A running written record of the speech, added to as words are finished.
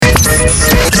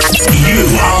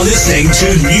are listening to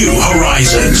New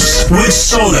Horizons with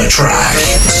SolarTrak.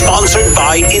 Sponsored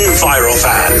by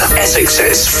Envirovan,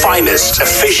 Essex's finest,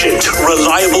 efficient,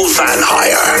 reliable van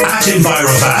hire. At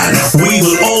Envirovan, we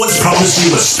will always promise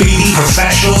you a speedy,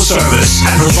 professional service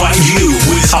and provide you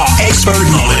with our expert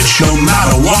knowledge no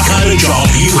matter what kind of job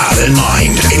you have in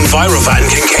mind. Envirovan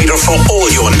can cater for all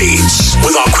your needs.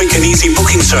 With our quick and easy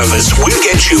booking service, we'll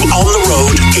get you on the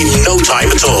road in no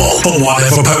time at all. For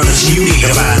whatever purpose you need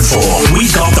a van for, we've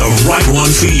got the right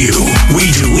one for you. We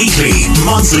do weekly,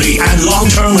 monthly, and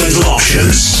long-term rental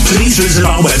options. Please visit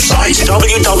our website,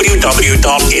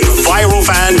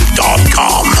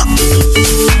 www.envirovan.com.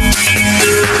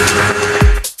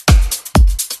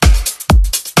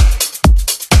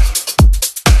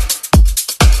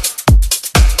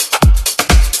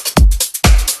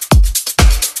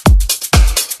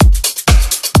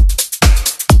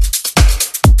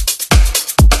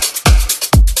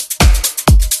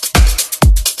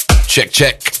 Check,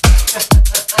 check.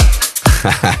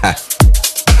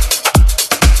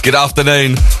 Good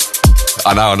afternoon.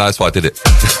 I know, that's why I did it.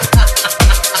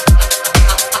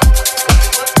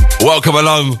 Welcome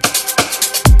along.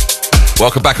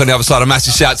 Welcome back on the other side. A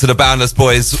massive shout to the Boundless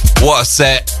boys. What a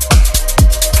set.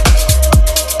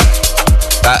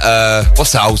 That,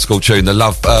 what's that old school tune? The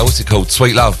Love, what's it called?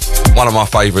 Sweet Love. One of my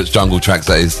favourites, jungle tracks,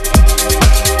 that is.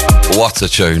 What a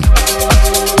tune.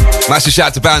 Massive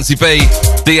shout to Bouncy B,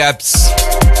 Diabs.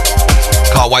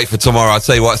 Can't wait for tomorrow. I'll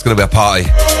tell you what, it's going to be a party.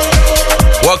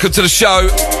 Welcome to the show.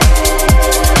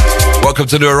 Welcome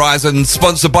to New Horizons,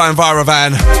 sponsored by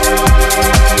Envirovan.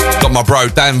 Got my bro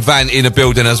Dan Vant in the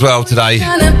building as well today.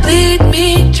 Gonna bleed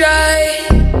me dry.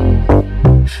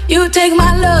 You take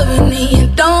my love in me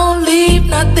and don't leave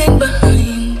nothing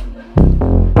behind.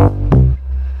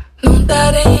 No,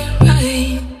 that ain't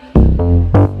right.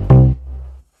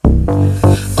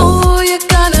 Oh, you're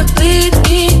gonna bleed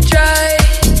me dry.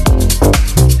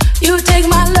 You take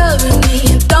my love in me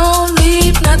and don't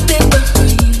leave nothing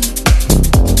behind.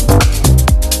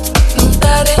 No,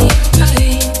 that ain't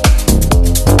right.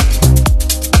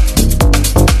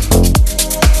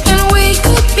 And we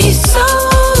could be so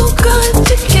good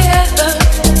together.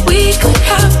 We could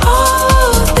have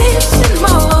all this and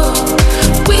more.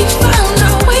 We found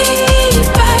our way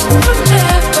back from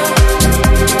heaven.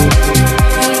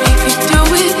 And we could do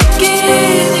it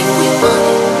again if we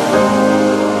wanted.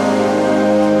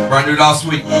 Brand new last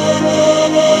week.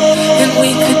 And we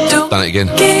could do Done it again.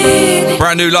 again.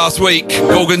 Brand new last week.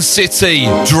 Gorgon City,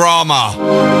 Drama.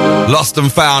 Lost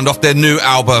and Found off their new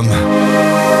album.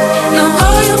 Now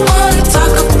all you wanna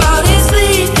talk about is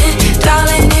leaving.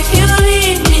 Darling, if you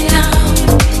leave me now,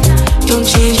 don't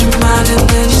change your mind and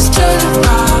then just turn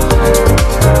around.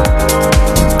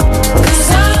 'Cause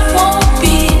I won't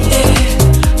be there,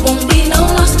 won't be no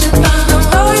lost and found. Now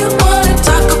all you wanna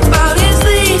talk about is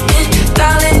leaving.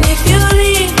 Darling, if you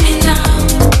leave me now,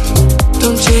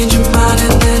 don't change your mind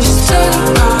and then just turn around.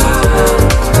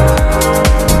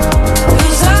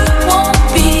 'Cause I won't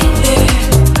be there,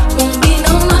 won't be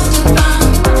no lost and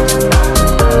found.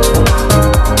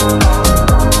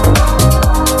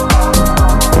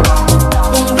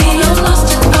 Won't be no lost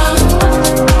and found.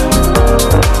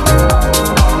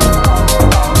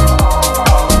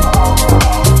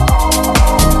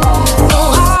 No,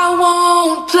 I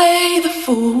won't play the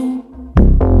fool.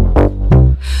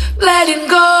 Letting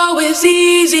go is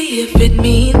easy if it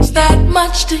means that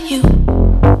much to you.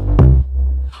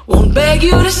 Won't beg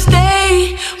you to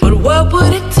stay, but what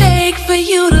would it take for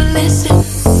you to listen?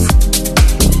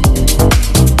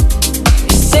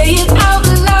 You say it out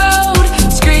loud,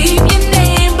 scream your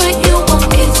name, but you won't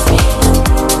kiss me.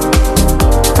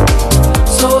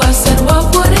 So I said, what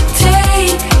would it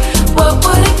take? What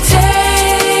would it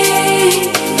take?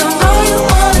 Now all you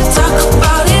wanna talk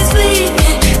about is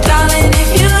leaving. Darling, if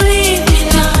you leave me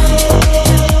now,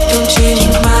 don't change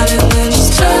your mind and then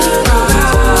just turn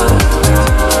around.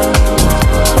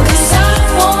 'Cause I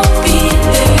won't be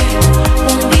there,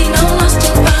 won't be no lost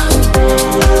and found.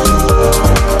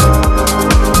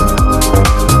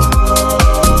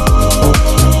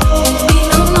 Won't be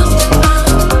no lost and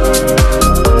found.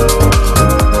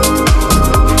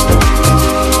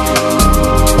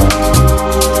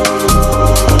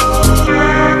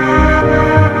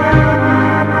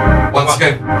 Once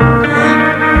again.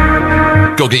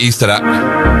 Gotta get used to that.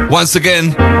 Once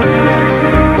again,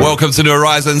 welcome to New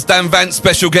Horizons. Dan Vance,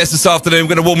 special guest this afternoon. We're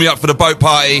going to warm you up for the boat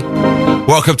party.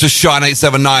 Welcome to Shine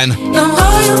 879. Now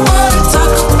all you wanna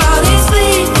talk about is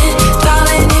leaving.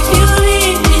 Darling, if you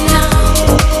leave me now,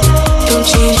 don't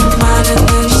change your mind and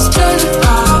then just turn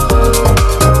around.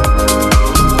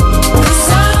 'Cause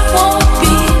I won't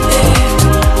be there,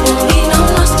 won't be no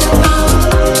lost and found.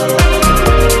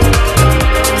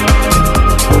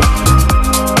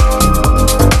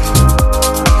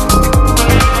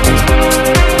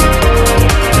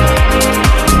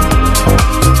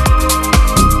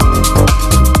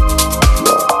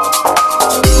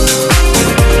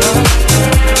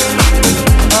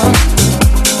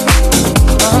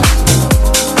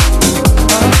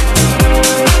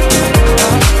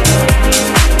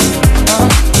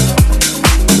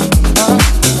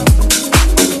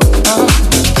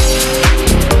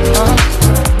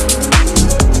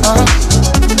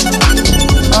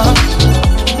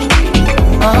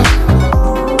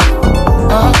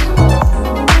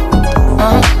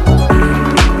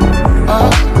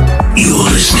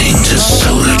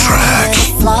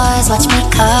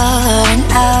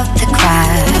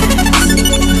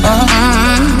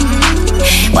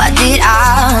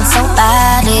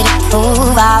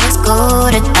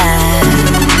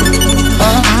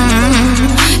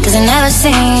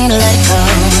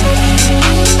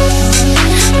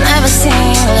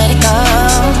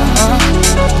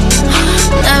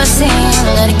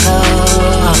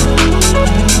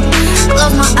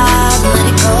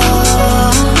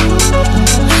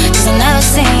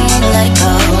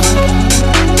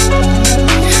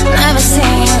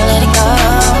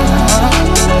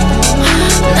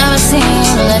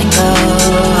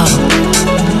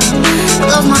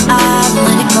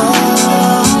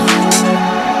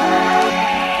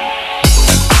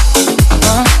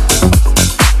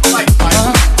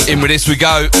 In with this we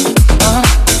go.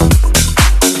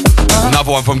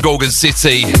 Another one from Gorgon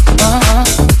City.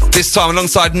 This time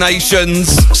alongside Nations,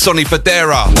 Sonny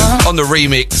Fodera on the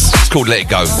remix. It's called Let It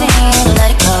Go.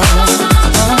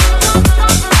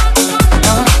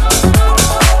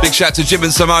 Big shout to Jim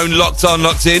and Simone, locked on,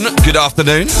 locked in. Good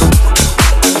afternoon.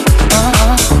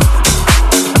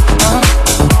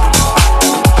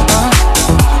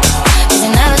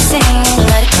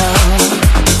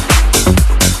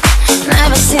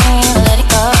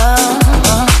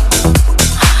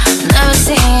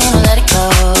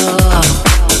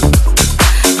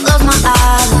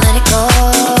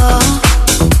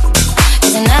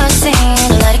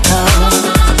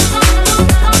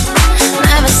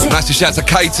 Shout to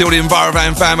Katie, all the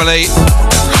Envirovan family.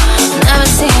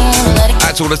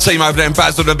 Out to all the team over there in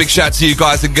Basel, and a big shout to you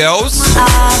guys and girls.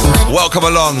 Welcome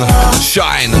along,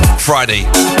 Shine Friday.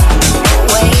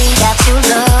 Way that you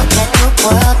look at the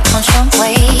world comes from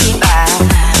way back.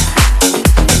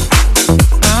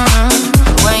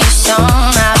 When you show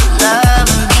how to love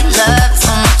and be loved, so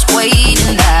much weight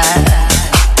in that.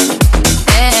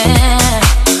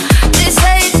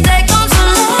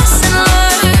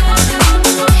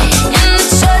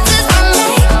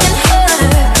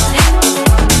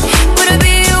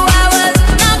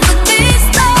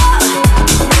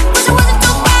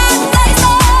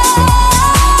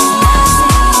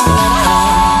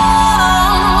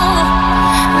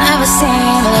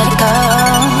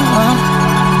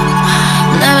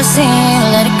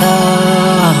 Let it go.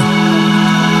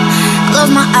 Close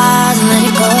my eyes and let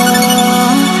it go.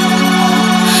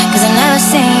 'Cause I never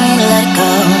seen to let it go.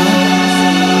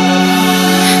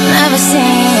 Never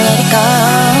seen to let it go.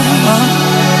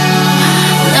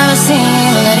 Never seen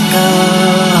to let it go.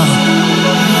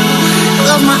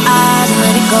 Close my eyes and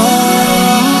let it go.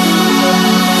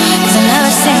 'Cause I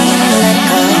never seen to let it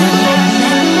go.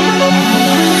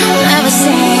 Never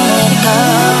seen to let it go.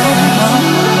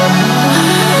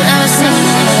 Never seen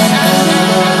to let it go.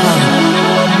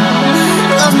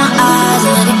 Close my eyes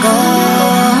and let it go.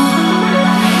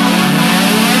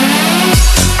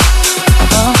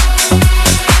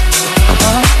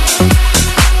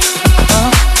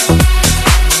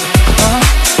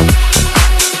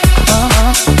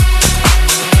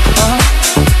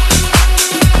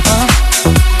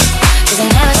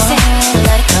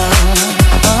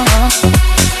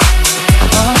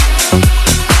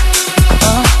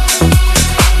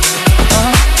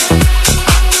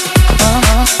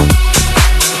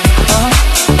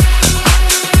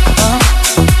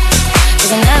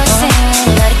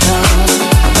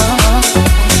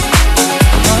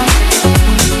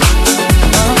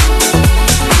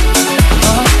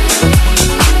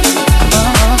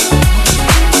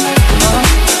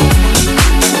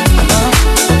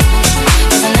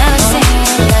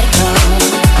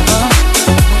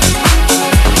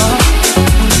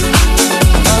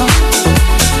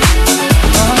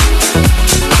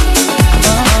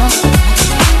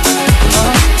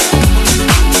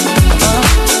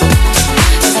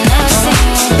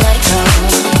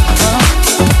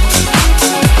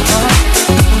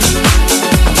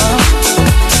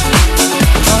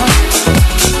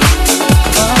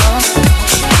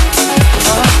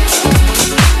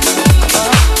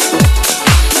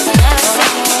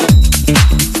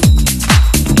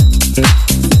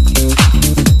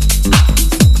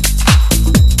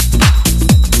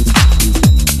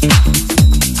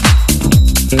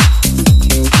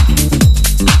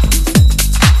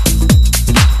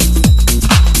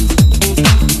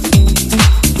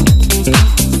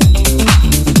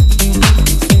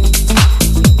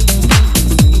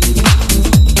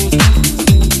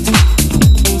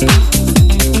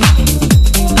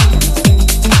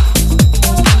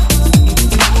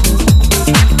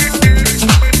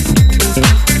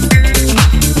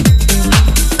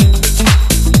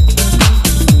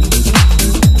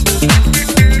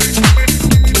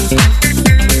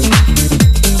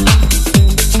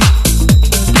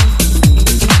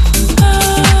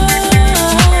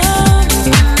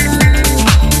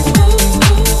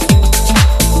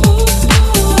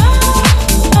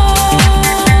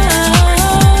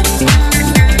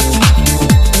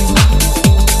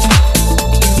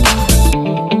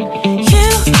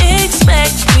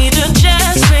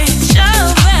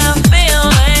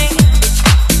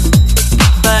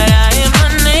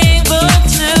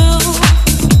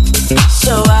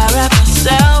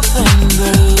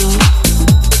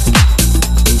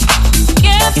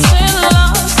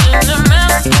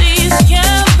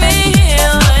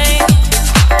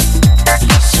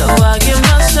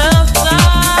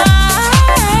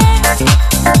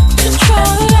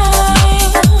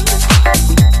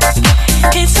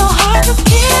 It's so hard to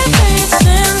give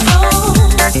it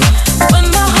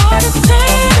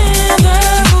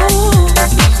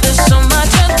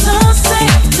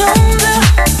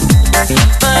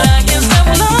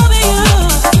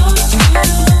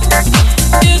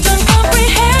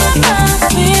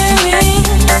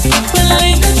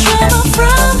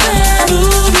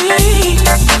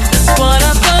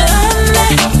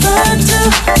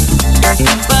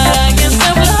but I can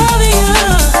stop loving you.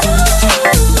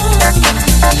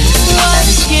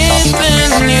 What's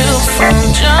keeping you from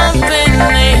jumping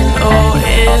in? Or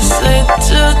is it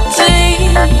too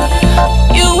deep?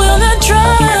 You will not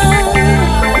drown,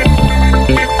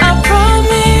 I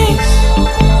promise.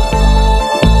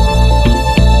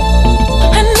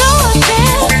 I know I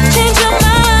can't change your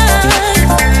mind.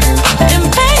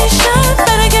 Impatient,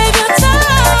 but I gave you time.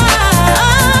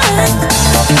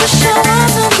 Wish I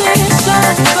wasn't this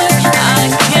old, but I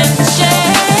can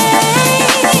change.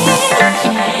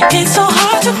 It's so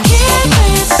hard to keep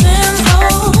it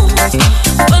simple,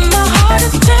 but my heart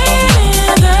is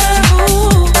taking the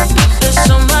rules. There's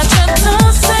so much I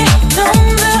don't say,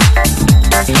 don't do,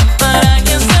 but I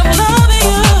can't stop loving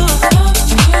you.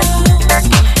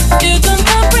 You don't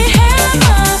comprehend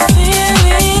my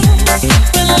feelings.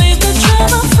 Believe the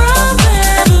drama from the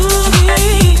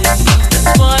movie.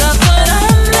 That's what I thought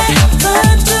I'd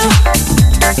never do,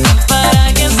 but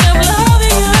I can't stop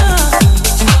loving you.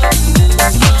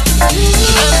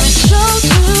 Let me show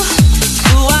you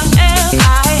who I am.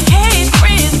 I hate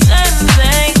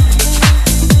pretending.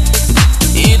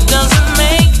 It doesn't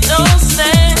make no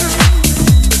sense,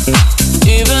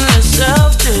 even in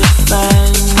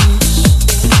self-defense.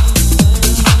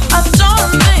 I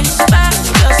don't expect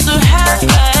us to have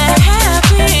a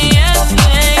happy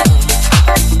ending.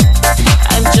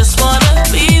 I just wanna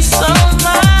be so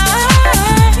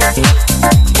mine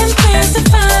and things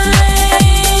define.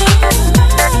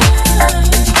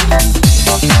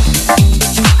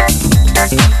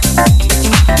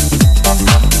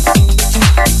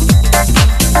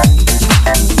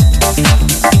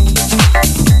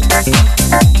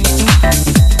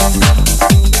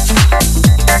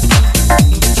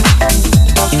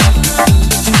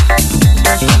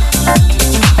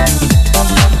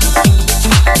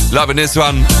 Loving this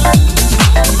one.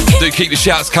 Do keep the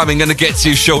shouts coming. Gonna get to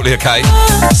you shortly, okay?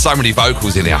 So many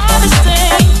vocals in here.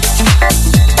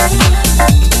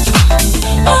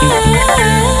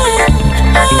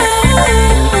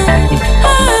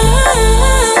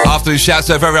 Afternoon shouts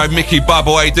to our very own Mickey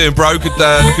Bubble. How you doing, bro? Good,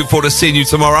 looking forward to seeing you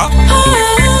tomorrow.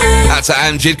 Out to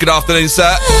Amjid. Good afternoon,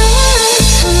 sir.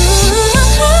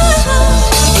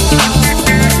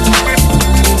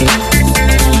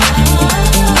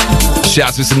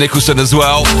 Shout to Mr. Nicholson as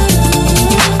well.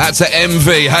 Out to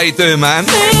MV. How you doing, man?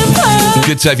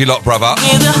 Good to have you lot, brother.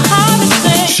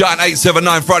 Shine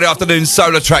 879 Friday afternoon.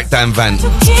 SolarTrak, Dan Vant.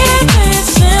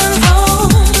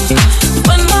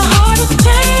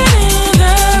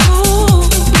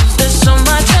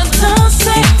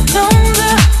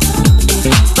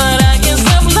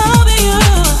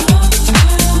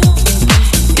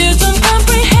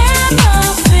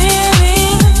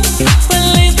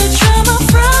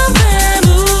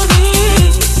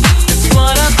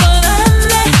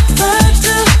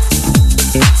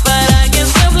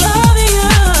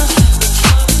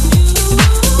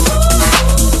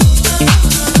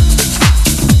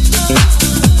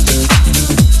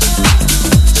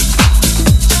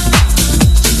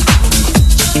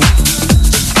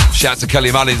 Shout out to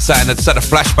Kelly Mullins saying that set a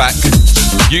flashback.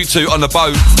 You two on the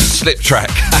boat, slip track.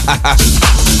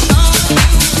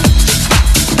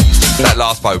 That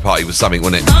last boat party was something,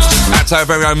 wasn't it? Out to our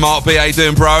very own Mark B. How you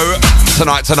doing, bro?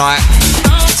 Tonight,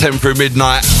 10 through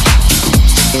midnight.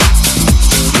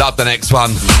 Love the next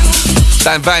one.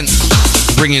 Dan Vant,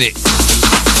 bringing it.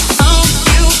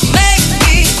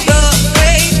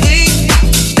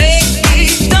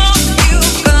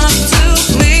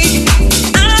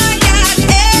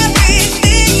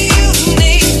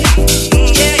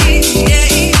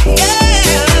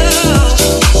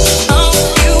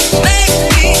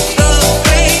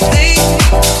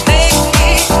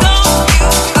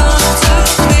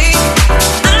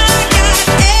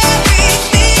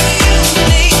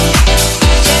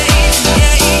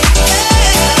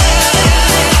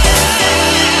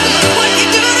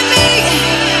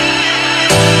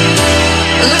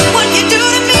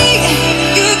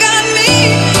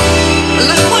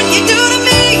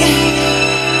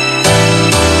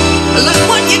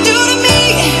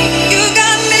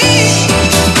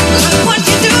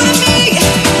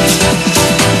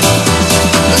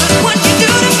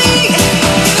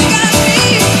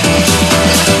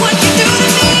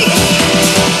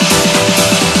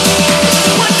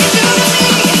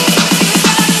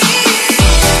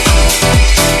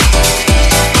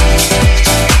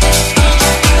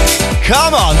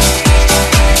 Come on.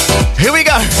 Here we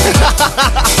go.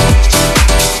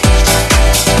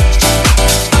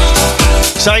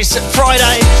 So it's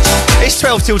Friday. It's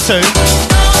 12 till 2.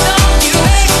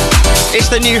 It's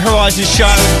the New Horizons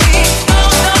show.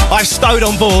 I've stowed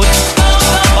on board.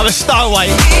 I'm a stowaway.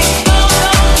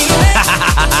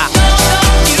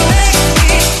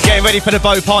 Getting ready for the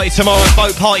boat party tomorrow.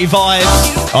 Boat party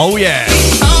vibes. Oh yeah.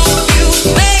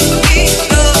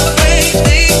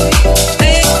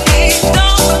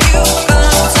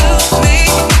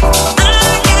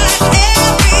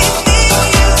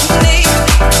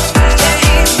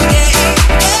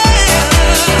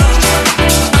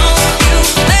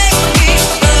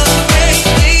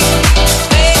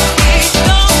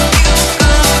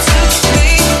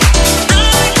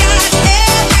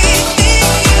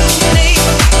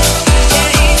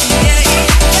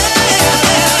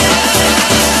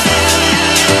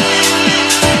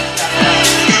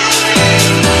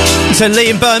 To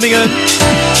Lee in Birmingham.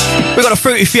 We've got a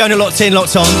Fruity Fiona locked in,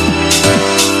 locked on.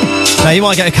 Now you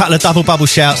might get a couple of double bubble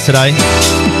shouts today,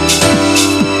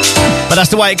 but that's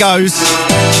the way it goes.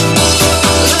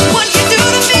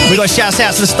 We've got shouts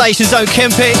out to the Station Zone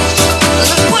Kempy,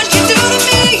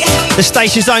 the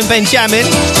Station Zone Benjamin.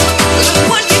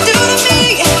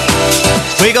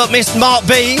 We got Miss Mark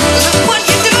B.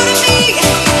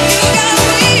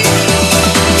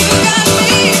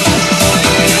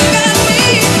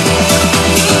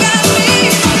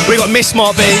 We got Miss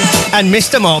Mark B and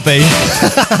Mr. Mark B.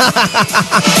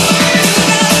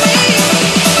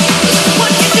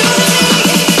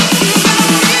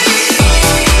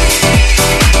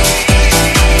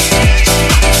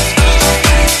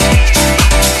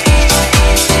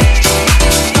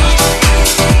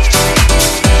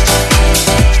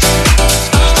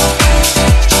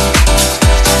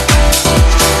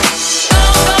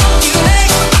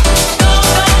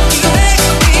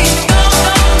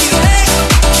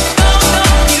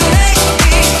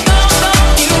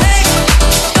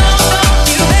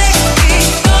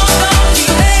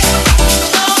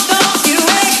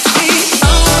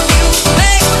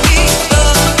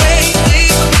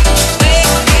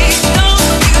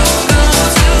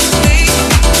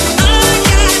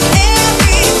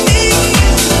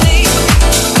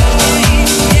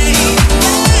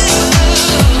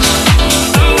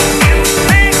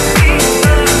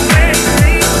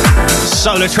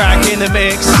 SolarTrak in the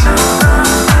mix.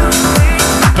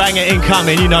 Banger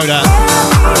incoming, you know that.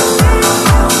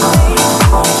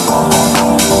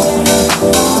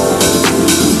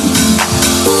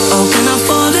 Oh, can I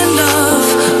fall in love?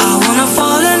 I wanna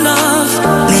fall in love.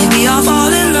 Maybe I'll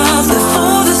fall in love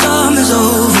before the summer's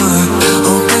over.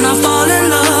 Oh, can I fall in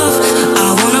love?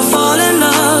 I wanna fall in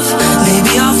love.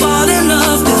 Maybe I'll fall in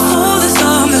love before the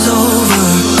summer's over.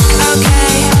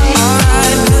 Okay,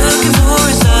 alright, looking for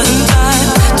a certain type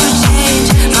to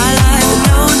change my life and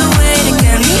knows a way to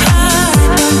get me high.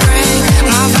 Don't break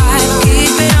my vibe,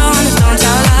 keep it honest, don't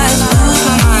tell lies. Lose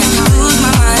my mind, lose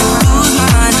my mind,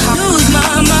 lose my mind, lose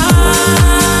my mind.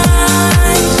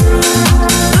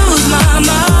 Lose my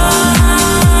mind,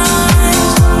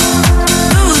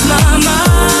 lose my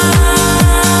mind,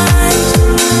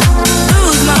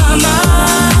 lose my mind.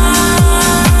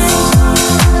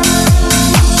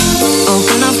 Oh,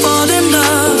 can I fall in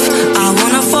love? I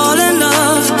wanna fall in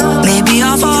love. Maybe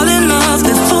I'll fall in love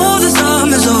before the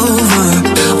summer's over.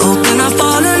 Oh, can I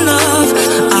fall in love?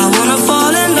 I wanna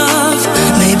fall in love.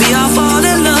 Maybe I'll fall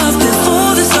in love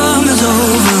before the summer's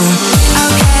over.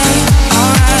 Okay,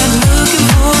 alright, looking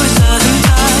for a certain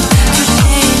type to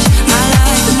change my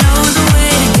life and knows a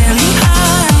way to get me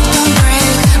high. Don't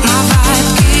break my vibe,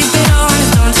 keep it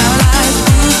honest, don't tell lies.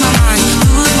 Lose my mind,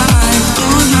 lose my mind,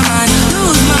 lose my mind,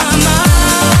 lose my mind.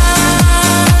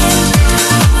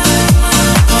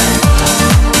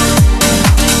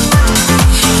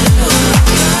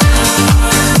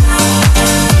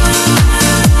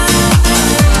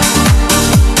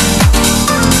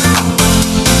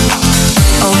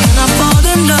 Oh, can I fall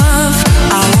in love?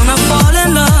 I wanna fall in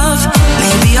love.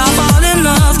 Maybe I'll fall in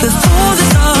love before the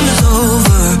summer's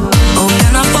over. Oh,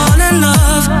 can I fall in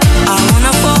love? I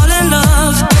wanna fall in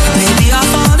love. Maybe I'll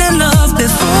fall in love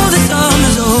before the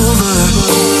summer's over.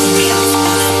 Maybe I'll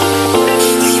fall in.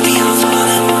 Maybe I'll fall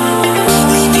in.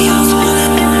 Maybe I'll fall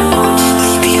in.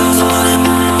 Maybe I'll fall in.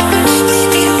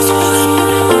 Maybe I'll fall in.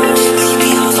 Maybe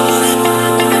I'll fall in.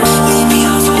 Maybe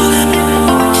I'll fall in.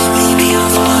 Maybe I'll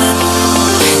fall in.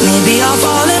 Maybe I'll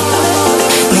fall in.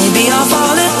 Maybe I'll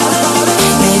fall in.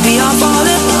 Maybe I'll fall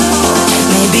in.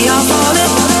 Maybe I'll fall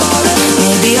in.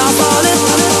 Maybe I'll fall in.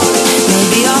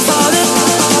 Maybe I'll fall in.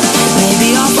 Maybe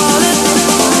I'll fall in.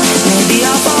 Maybe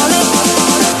I'll fall in.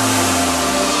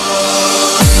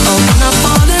 Oh, can I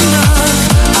fall in love?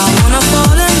 I wanna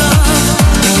fall in love.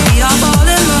 Maybe I'll fall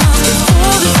in love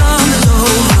before the summer's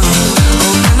over.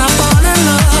 Oh, can I fall in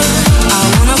love? I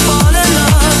wanna fall in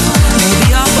love. Maybe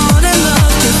I'll fall in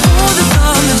love before the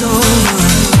summer's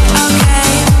over.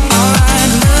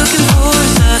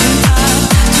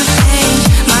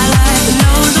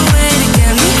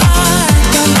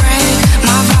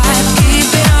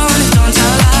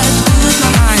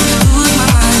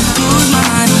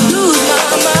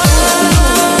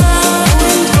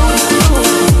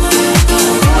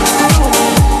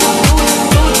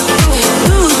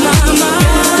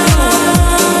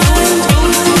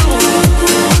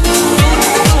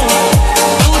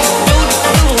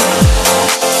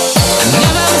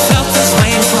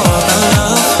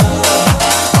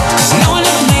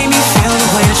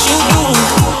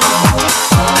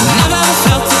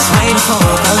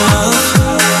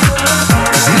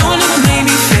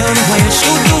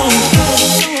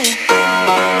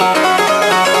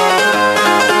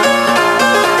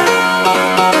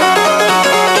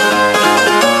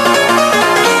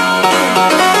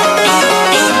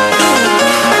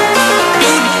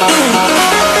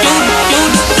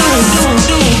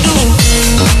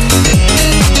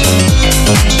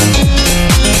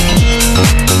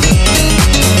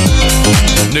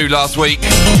 last week.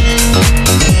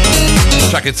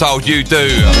 Track entitled You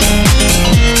Do.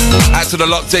 Out to the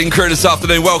locked in crew this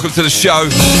afternoon. Welcome to the show.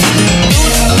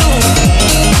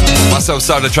 Myself,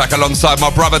 SolarTrak, alongside my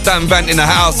brother Dan Vant in the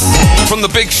house from the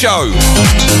big show.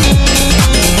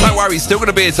 Don't worry, he's still going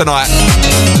to be here tonight.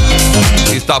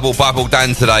 He's double bubble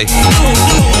Dan today.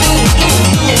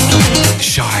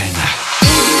 Shine.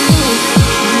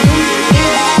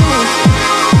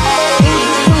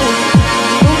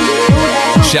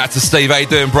 Shout out to Steve, how you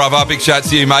doing, brother? Big shout out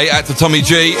to you, mate. Out to Tommy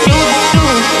G.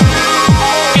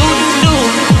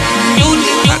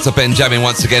 Out to Benjamin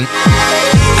once again.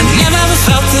 I never ever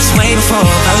felt this way before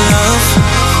about love,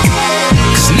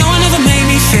 'cause no one ever made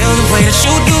me feel the way that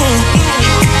you do.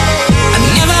 I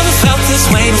never ever felt this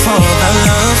way before about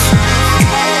love,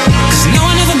 'cause no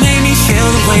one ever made me feel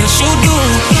the way that you do.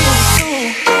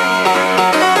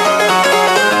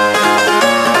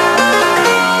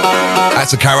 Out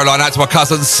to Caroline, out to my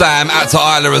cousin Sam, out to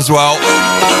Isla as well.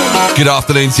 Good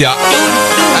afternoon to ya.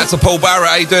 Out to Paul Barrett,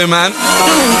 how you doing, man?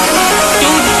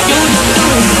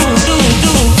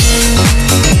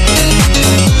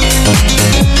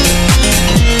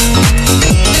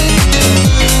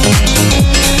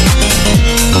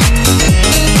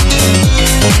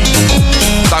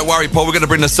 Don't worry, Paul, we're going to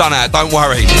bring the sun out, don't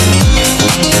worry.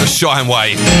 The shine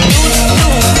way.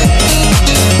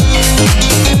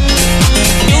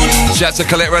 Shout out to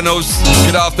Colette Reynolds,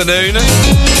 good afternoon.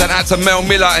 Shout out to Mel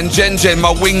Miller and Jen Jen,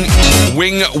 my wing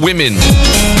women.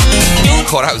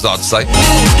 God, that was hard to say.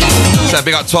 So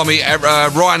big up Tommy,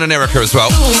 Ryan and Erica as well.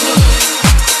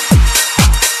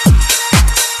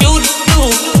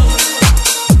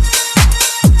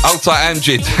 Hold tight,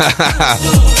 Amjid.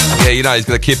 Yeah, you know he's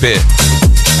going to keep it.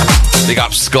 Big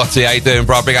up Scotty, how you doing,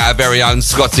 bro? Big up our very own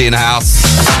Scotty in the house.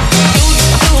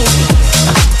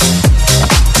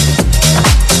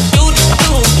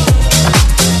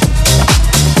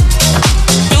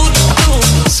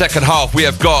 Second half, we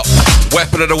have got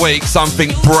Weapon of the Week,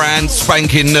 something brand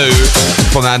spanking new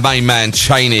from our main man,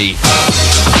 Cheney.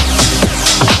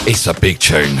 It's a big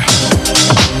tune.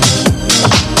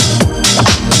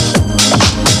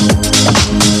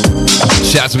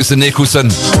 Shout out to Mr. Nicholson.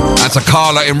 And to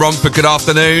Carla in Romford, good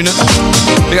afternoon.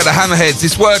 We got the Hammerheads.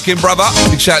 It's working, brother.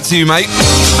 Big shout out to you, mate.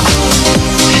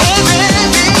 Hey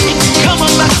baby, come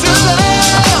on back to love.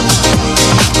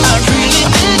 I really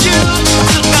need you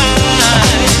tonight.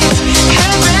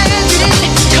 Hey baby,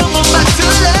 come on back to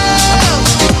love.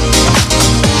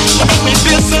 You make me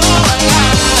feel so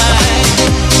alive.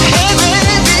 Hey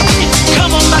baby,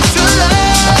 come on back to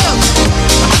love.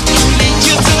 Lead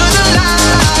you to the light.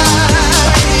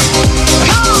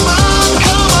 Come on,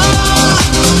 come on,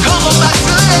 come on back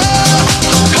to love.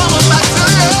 Come on back to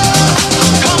love.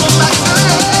 Come on back to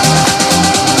love.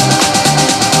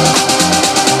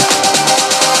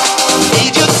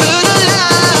 Lead you to the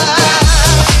light.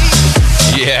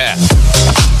 Yeah.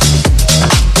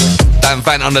 Dan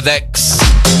Vant on the decks.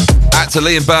 Out to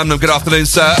Lee in Birmingham, good afternoon,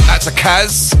 sir. Out to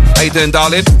Kaz. How you doing,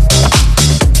 darling?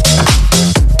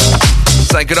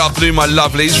 Saying good afternoon, my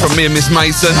lovelies, from me and Miss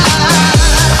Mason.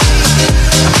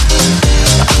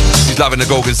 She's loving the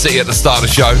Gorgon City at the start of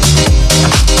the show.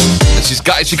 And she's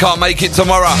gutted she can't make it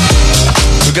tomorrow.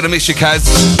 We're going to miss you, Kaz.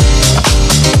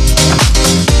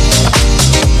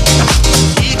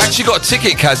 Actually got a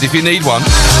ticket, Kaz, if you need one.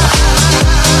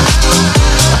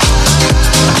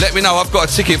 Let me know, I've got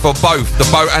a ticket for both, the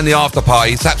boat and the after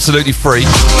party. It's absolutely free.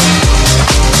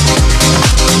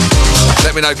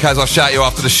 Let me know, Kaz, I'll shout you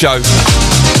after the show.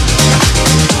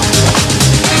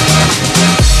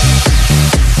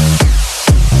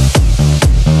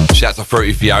 Shout out to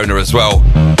Fruity Fiona as well.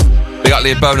 Big up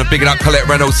Liam Boner, big up Colette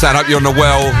Reynolds, saying hope you're on the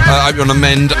well, hope you're on the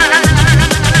mend.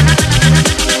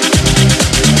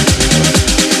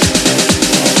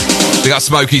 Big up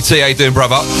Smokey T, how you doing,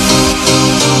 brother?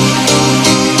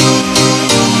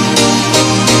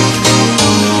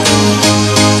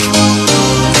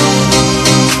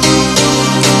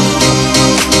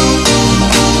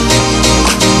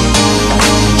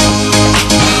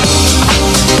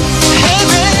 Hey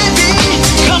baby,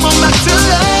 come on back to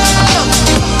love.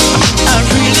 I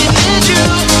really need you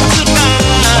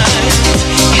tonight.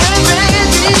 Hey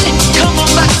baby, come on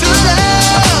back to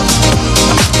love.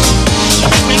 You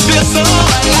make me feel so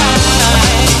alive.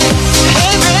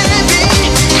 Hey baby,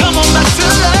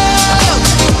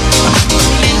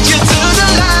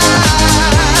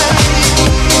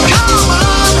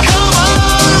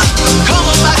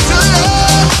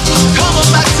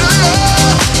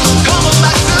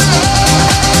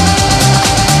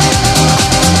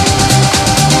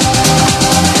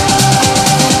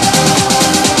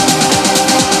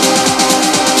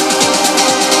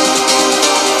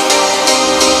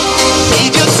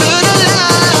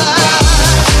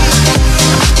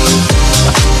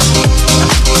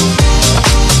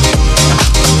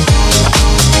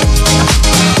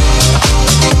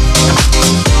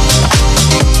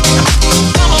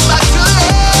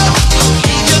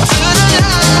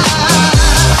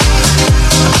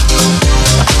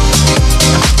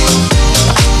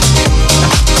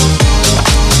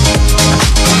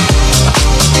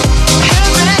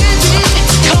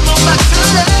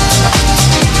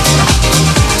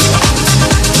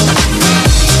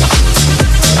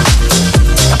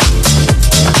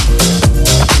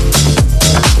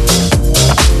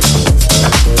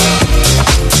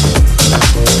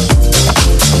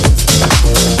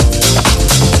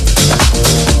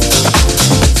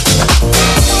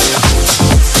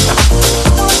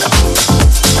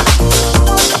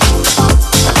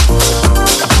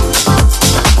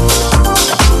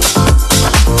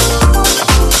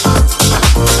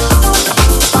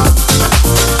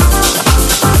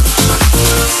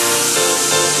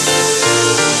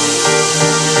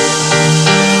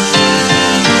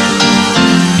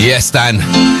 Stan.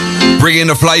 Bring in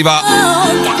the flavour.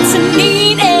 Oh, got to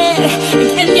need it.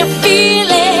 Can you feel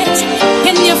it?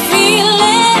 Can you feel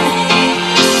it?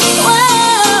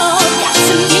 Whoa, got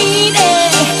to need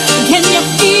it. Can you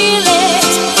feel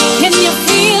it? Can you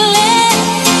feel it?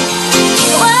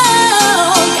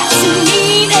 Whoa, got to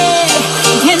need it.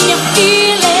 Can you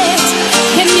feel it?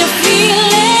 Can you feel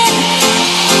it?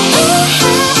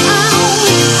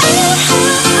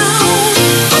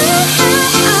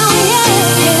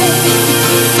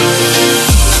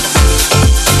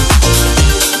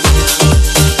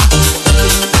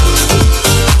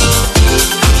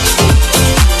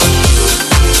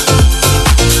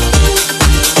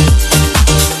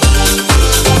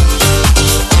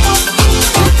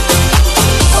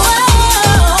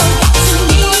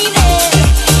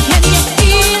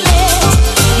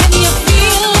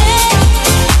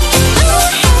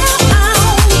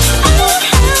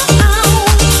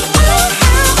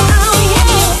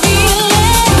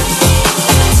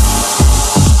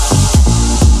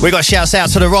 We got shouts out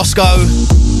to the Roscoe.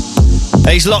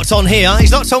 He's locked on here.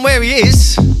 He's locked on where he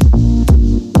is.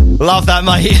 Love that,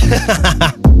 mate.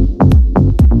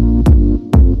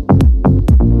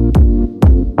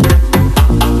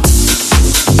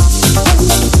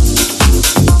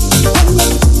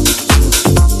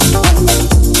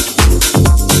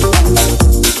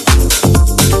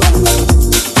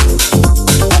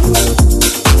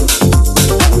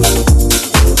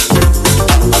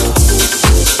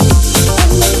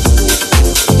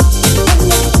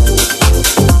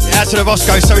 To the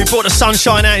Roscoe, so we brought the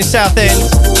sunshine out in Southend.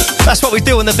 That's what we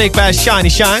do on the Big Bad Shiny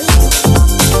Show.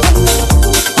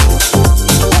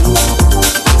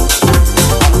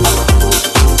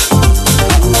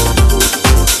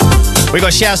 We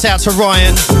got shouts out to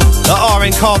Ryan at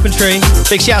RN Carpentry.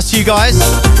 Big shouts to you guys.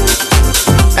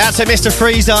 Out to Mr.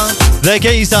 Freezer, the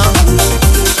geezer.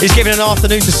 He's giving an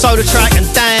afternoon to SolarTrak and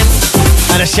Dan.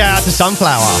 And a shout out to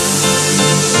Sunflower.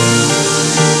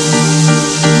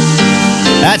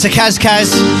 Out to Kaz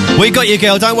Kaz. We got you,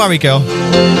 girl. Don't worry, girl.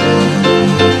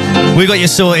 We got you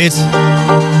sorted.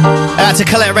 Out to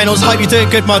Colette Reynolds. Hope you're doing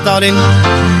good, my darling.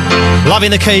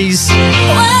 Loving the keys. Whoa,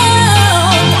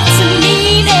 got to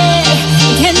need it.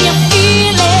 Can you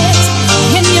feel it?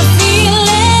 Can you feel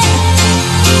it?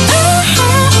 Oh,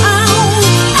 oh, oh,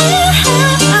 oh,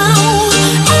 oh,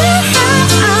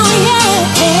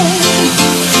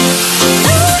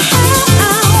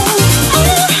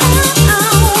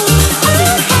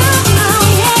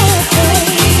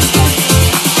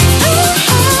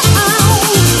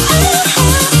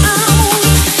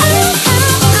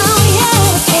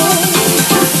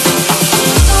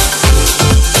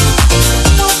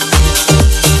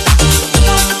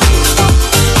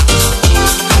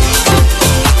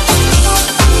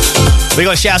 We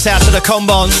got shouts out to the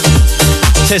Combon.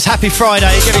 Says happy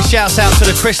Friday. Giving shouts out to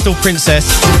the Crystal Princess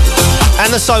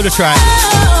and the SolarTrak.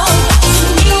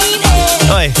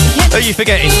 Oi, who are you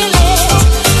forgetting?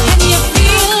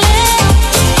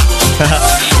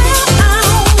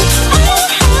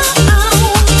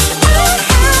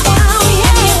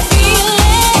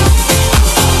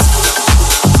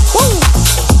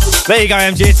 There you go,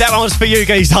 MG. That one was for you,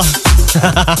 geezer.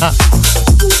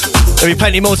 There'll be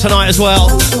plenty more tonight as well.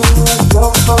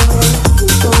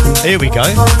 Here we go.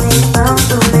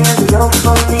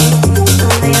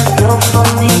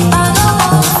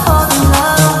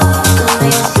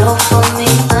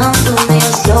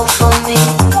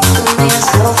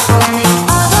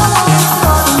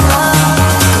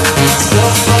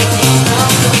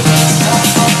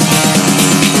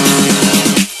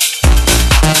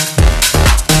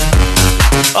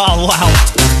 Oh, wow.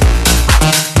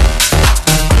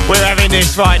 We're having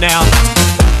this right now.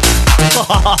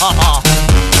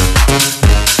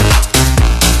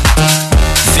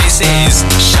 This is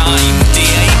Shine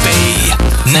DAB.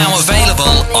 Now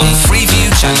available on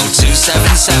Freeview Channel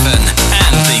 277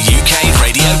 and the UK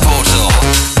Radio Portal.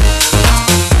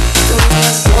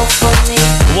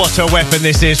 What a weapon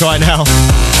this is right now.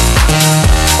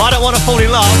 I don't want to fall in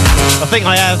love. I think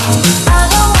I have. I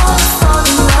don't want to fall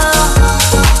in love.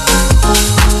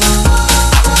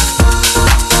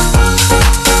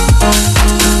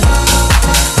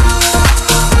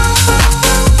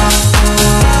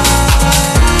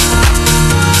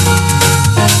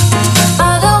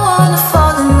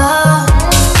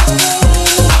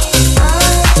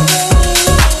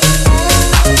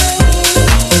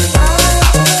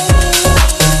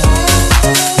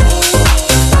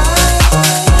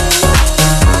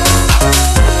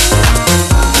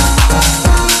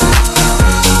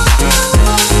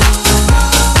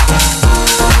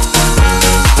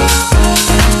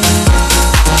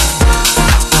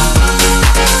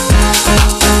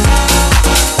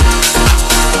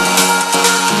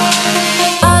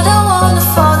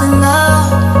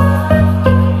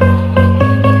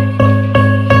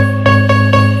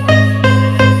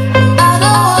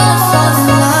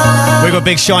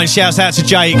 big shine. Shouts out to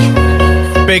Jake.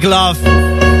 Big love.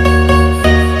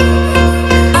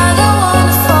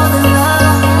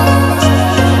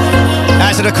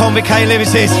 Out to the Convict K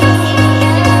Limited.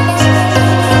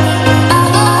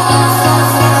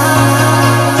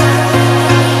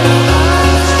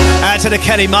 Out to the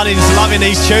Kelly Mullins, loving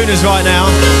these tuners right now.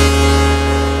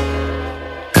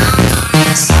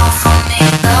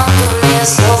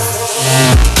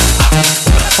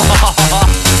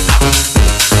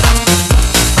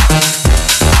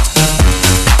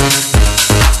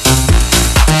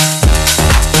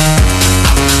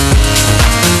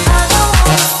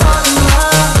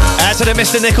 To the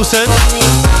Mr. Nicholson.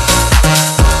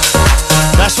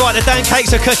 That's right, the Dan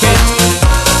cakes are cooking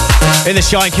in the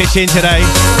Shine Kitchen today.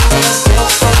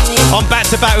 I'm back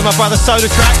to back with my brother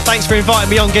SolarTrak. Thanks for inviting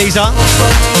me on, geezer.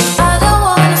 I don't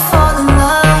wanna fall in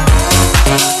love.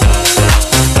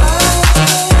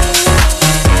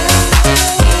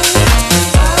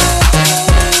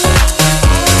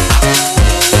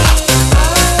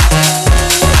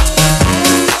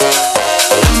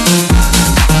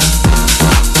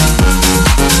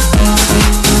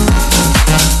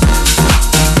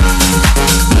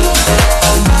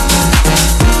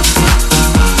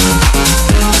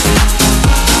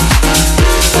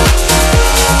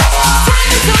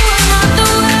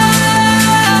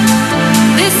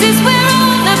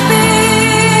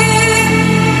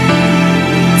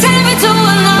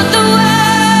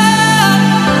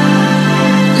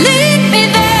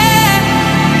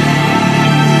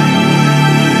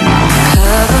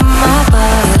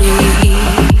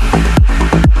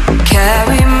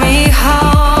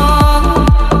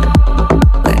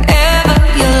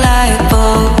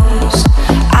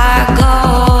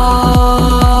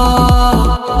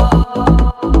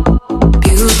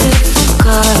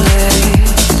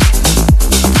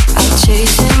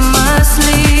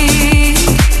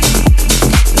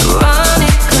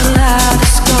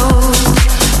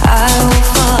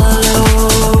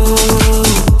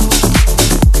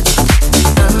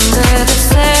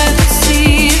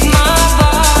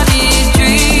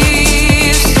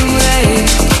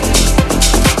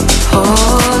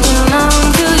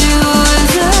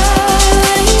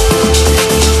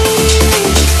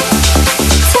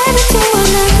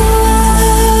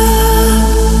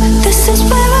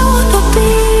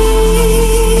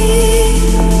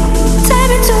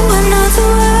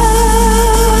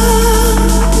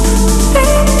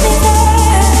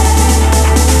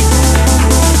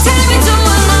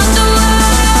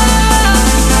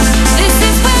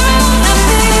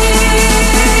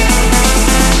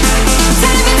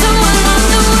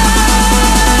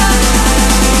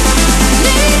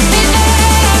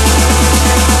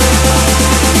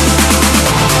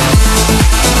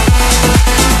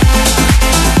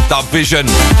 Vision,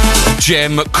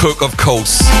 Gem Cook, of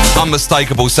course.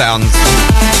 Unmistakable sounds.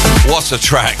 What a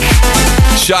track.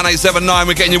 Shine 879,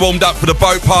 we're getting you warmed up for the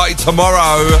boat party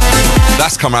tomorrow.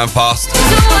 That's come around fast.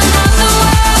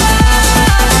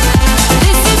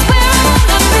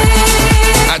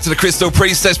 Out to the Crystal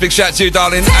Priestess, big shout to you,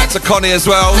 darling. Out to Connie as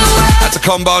well. Out to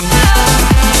Combon.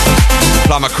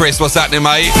 Plumber Chris, what's happening,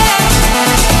 mate?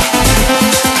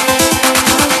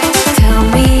 Tell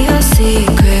me your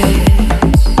secret.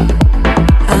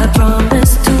 I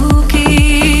promise to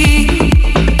keep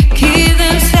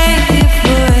them safe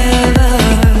forever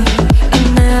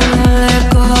and never let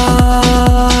go.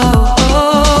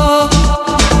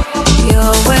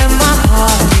 You're where my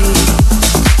heart is,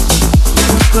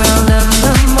 the ground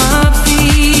under my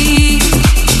feet.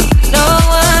 No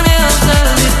one else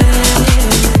does it better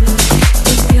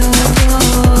if you're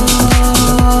yours.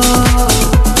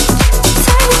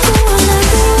 Take me to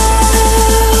another world.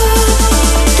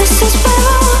 This is where I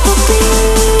wanna be.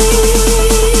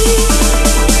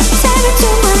 Take me to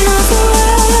another world.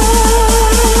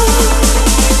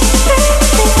 Take me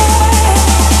to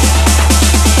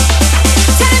another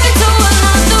world.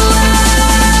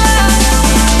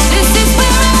 This is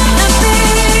where I wanna be.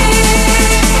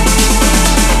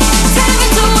 Take me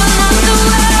to another world.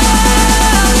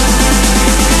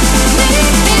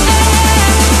 Leave me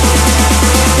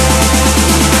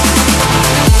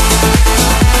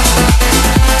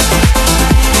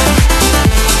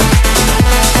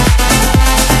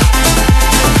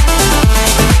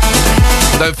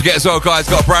Don't forget as well, guys,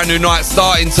 got a brand new night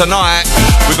starting tonight.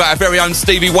 We've got our very own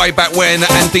Stevie Way Back When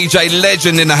and DJ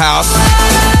Legend in the house.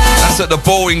 That's at the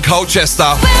Ball in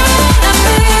Colchester.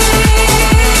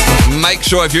 Make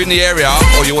sure if you're in the area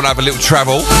or you want to have a little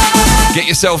travel, get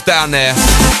yourself down there.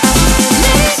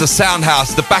 It's the Sound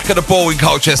House, the back of the Ball in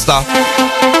Colchester.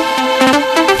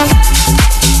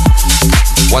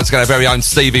 Once again, our very own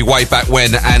Stevie way back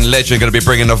when and Legend going to be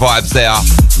bringing the vibes there.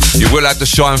 You will have the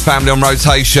Shine family on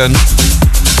rotation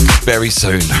very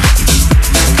soon.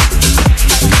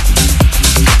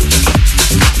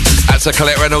 That's a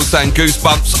Colette Reynolds saying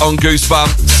Goosebumps on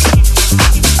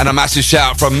Goosebumps. And a massive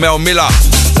shout from Mel Miller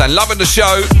saying loving the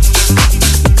show.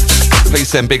 Please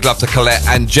send big love to Colette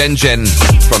and Jen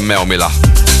from Mel Miller.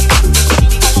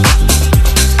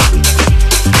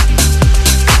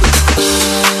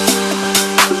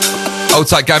 Old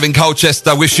tight Gavin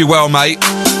Colchester, wish you well, mate.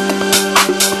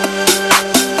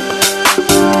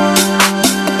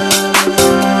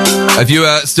 Have you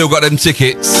still got them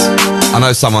tickets? I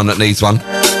know someone that needs one.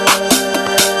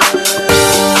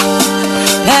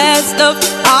 That's the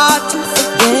hard to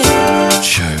forget.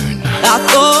 Tune. I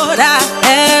thought I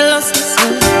had lost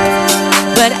myself,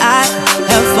 but I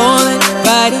have fallen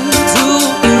right into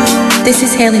you. This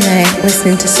is Haley May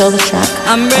listening to SolarTrak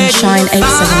I'm on ready Shine to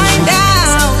 877. find out.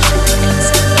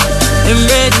 I'm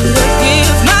ready to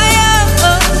give my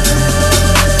all.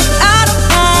 I don't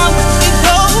want to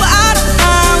go out of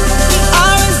town.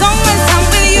 As long as I'm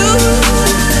with you.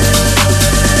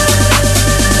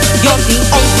 You're the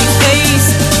only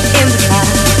face in the crowd.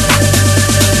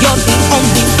 You're the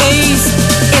only face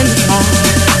in the crowd.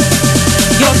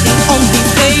 You're the only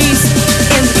face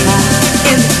in the crowd.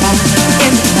 In the crowd.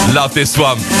 In the crowd. Love this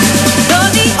one.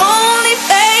 You're the only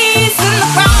face in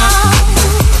the crowd.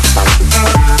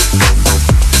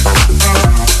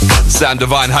 Sound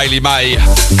Divine Haley May.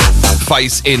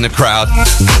 Face in the crowd.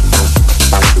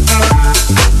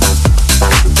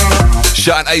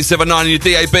 Shine 879 on your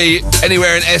DAB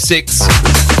anywhere in Essex. I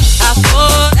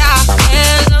thought I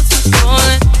had lost my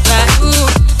falling like ooh,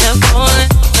 and falling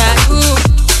like ooh,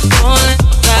 falling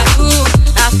like ooh.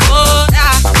 I thought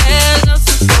I had lost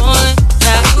my falling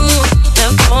like ooh,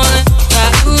 and falling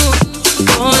like ooh,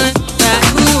 falling like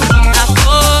ooh. I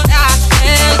thought I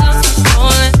had lost my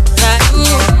falling like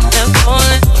ooh, and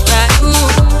falling like ooh,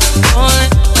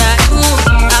 falling like ooh.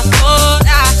 I thought I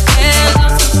had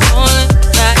lost my falling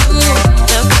like ooh,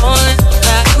 and falling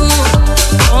like ooh,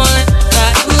 falling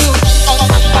like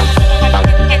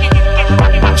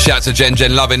ooh. Shout to Jen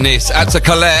loving this. Out to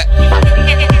Colette.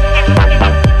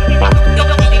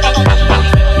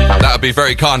 That would be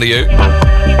very kind of you.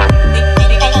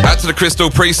 Out to the Crystal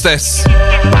Priestess.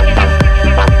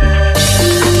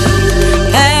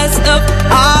 That's the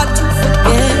hard to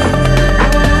forget.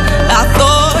 I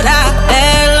thought I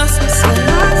had lost myself,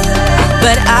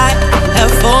 but I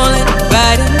have fallen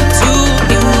right into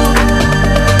you.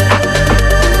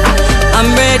 I'm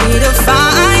ready to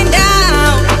find out.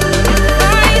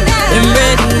 I'm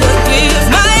ready to give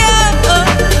my all.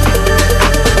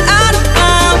 Out of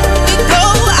bounds, we go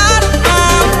out of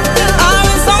bounds.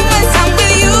 As long as I'm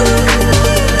with you.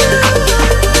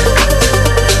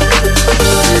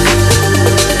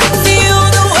 Feel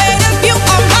the weight of you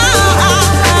on my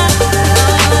heart.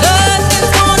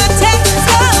 Nothing's gonna take us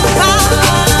apart.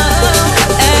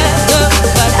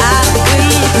 But I will.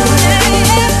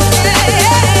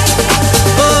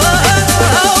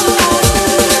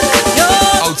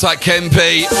 Old tight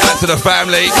Kempi. Out to the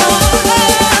family.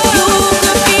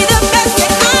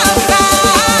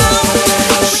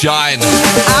 Shine.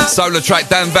 SolarTrak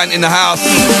Dan Vant in the house.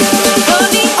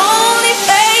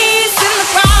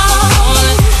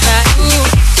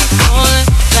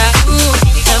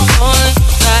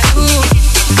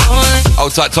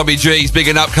 Old tight Tommy G's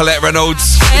bigging up Colette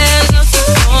Reynolds.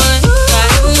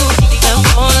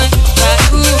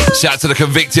 Shout out to the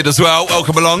Convicted as well.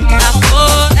 Welcome along.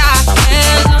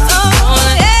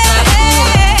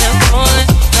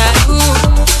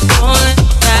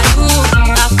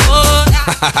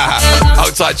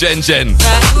 Old tight Jen.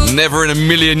 Never in a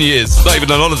million years. Not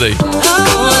even on holiday.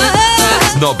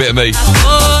 It's not a bit of me.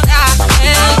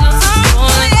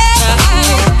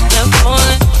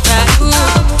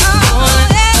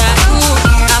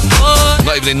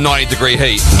 Not even in 90-degree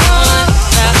heat.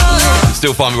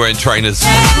 Still find me wearing trainers.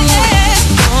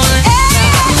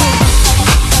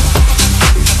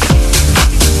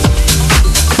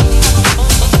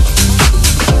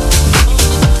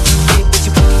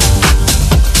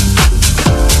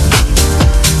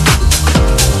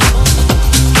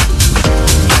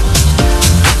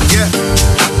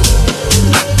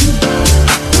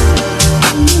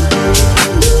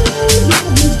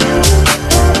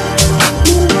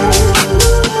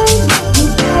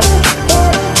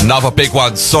 Another big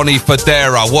one, Sonny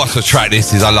Fodera. What a track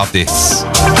this is. I love this.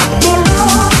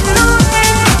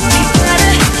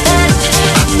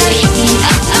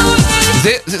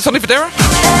 Is it Sonny Fodera?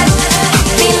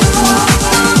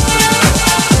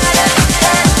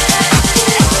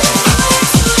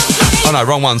 Oh no,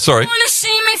 wrong one, sorry. Wanna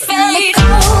see me fade.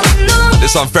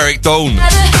 This on Ferric Dawn.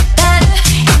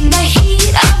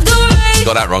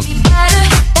 Got that wrong. Keep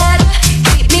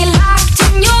me locked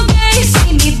in your gaze,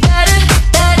 see me better.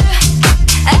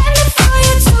 And if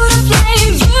fire to the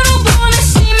flame, you don't wanna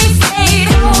see me fade.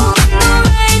 Cold in the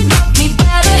rain, love me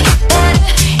better.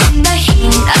 In the heat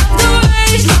of the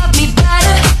rays, love me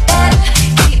better.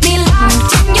 Keep me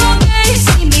locked in your gaze,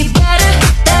 see me better.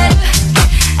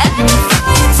 And if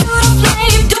fire to the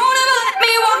flame, don't ever let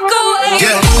me walk away.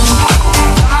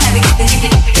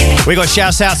 We got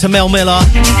shouts out to Mel Miller.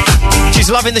 She's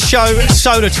loving the show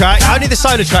SolarTrak. Only the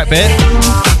SolarTrak bit.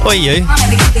 What are you?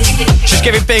 She's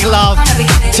giving big love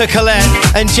to Colette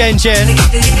and Jen.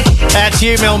 Out to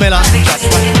you, Mel Miller.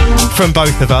 From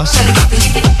both of us.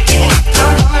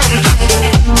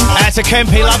 Out to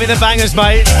Kempy, loving the bangers,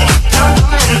 mate.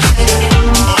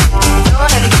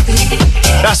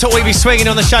 That's what we be swinging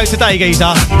on the show today,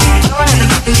 geezer.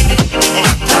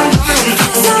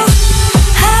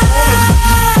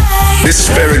 This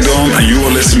is Barry Dawn and you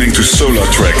are listening to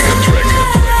SolarTrak.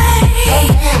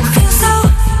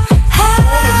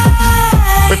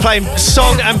 We're playing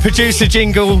song and producer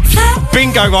jingle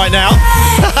bingo right now.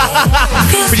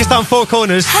 We just done 4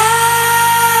 corners.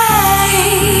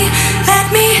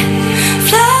 Let me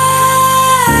fly.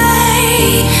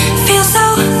 Feel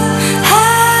so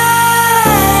high.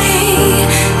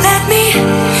 Let me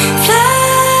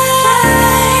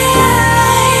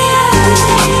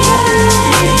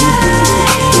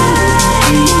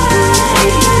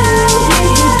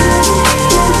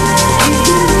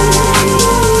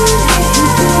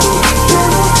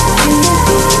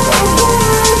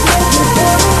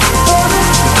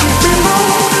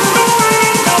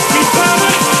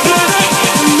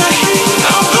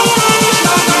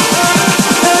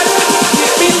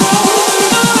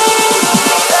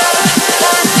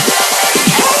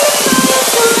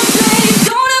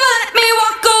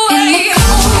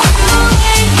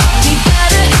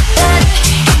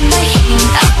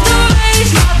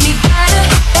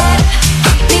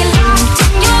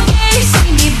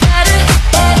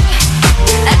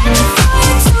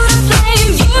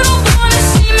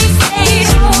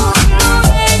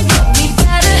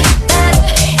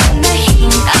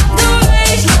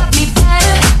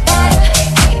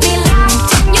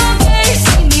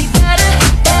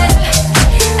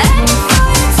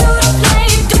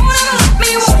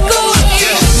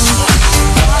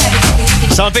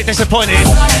So I'm a bit disappointed.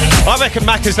 I reckon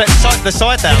Macca's let the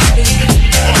side down.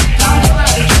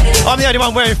 I'm the only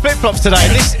one wearing flip-flops today.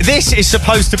 And this is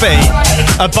supposed to be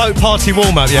a boat party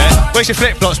warm-up, yeah? Where's your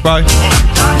flip-flops, bro?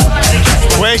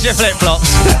 Where's your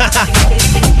flip-flops?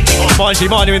 Mind you,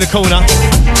 mine are in the corner.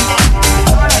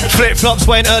 Flip-flops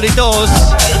went early doors.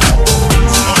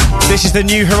 This is the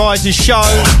New Horizons show.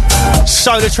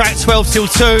 SolarTrak 12 till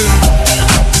 2.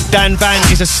 Dan Vant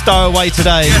is a stowaway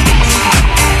today.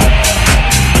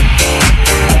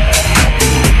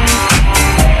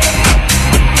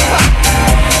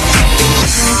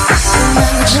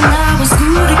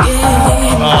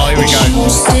 Oh, here we go. You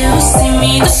still see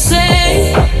me the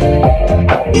same.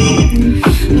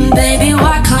 Baby,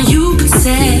 why can't you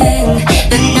pretend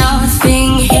that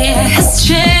nothing here has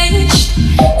changed?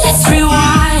 Let's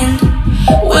rewind,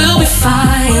 we'll be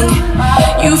fine.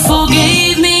 You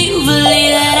forgave me,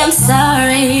 believe that I'm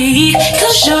sorry.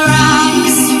 Close your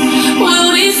eyes,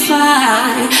 we'll be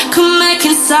fine. Come back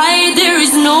inside, there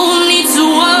is no need to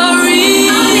worry.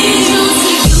 I need you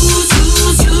to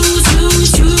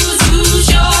use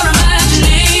your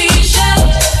imagination.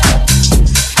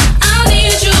 I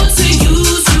need you to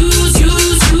use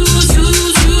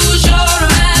your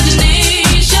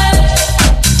imagination.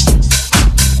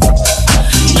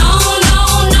 No,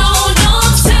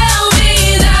 don't tell me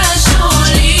that you're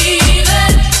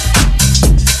leaving.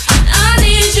 I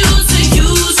need you to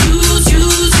use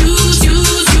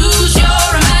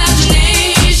your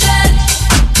imagination.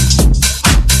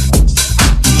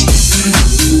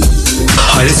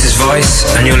 Hi, this is Vice,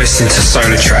 and you're listening to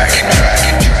SolarTrak.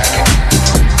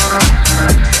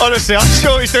 Honestly, I'm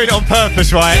sure he's doing it on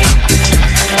purpose, right?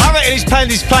 I reckon he's playing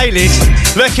his playlist,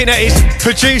 looking at his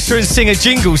producer and singer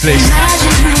jingles list.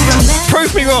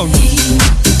 Prove me wrong.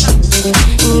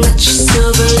 That you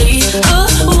still believe a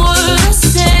word I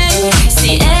say.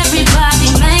 See, everybody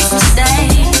makes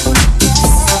mistakes,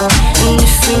 and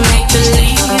if we make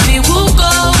believe, it will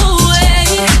go away.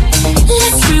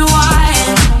 Let's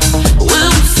rewind,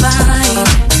 we'll be fine.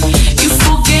 You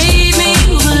forgave me,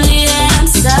 believe that I'm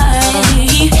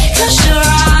sorry. Close your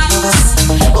eyes,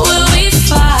 we'll be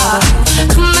fine.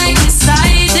 Come back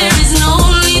inside, there is no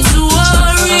need to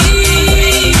worry.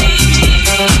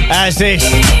 As this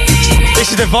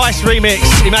is the Vice remix,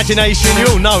 Imagination, you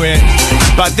all know it.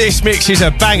 But this mix is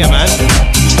a banger, man.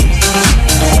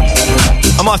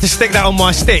 I might have to stick that on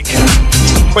my stick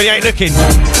when you ain't looking.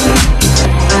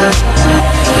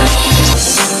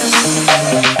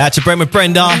 Out to Brent with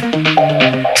Brenda.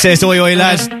 Says, oi, oi,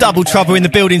 lads, double trouble in the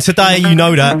building today, you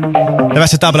know that. They've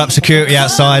had to double up security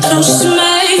outside. Just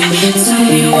tell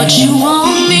me what you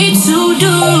want me to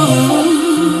do.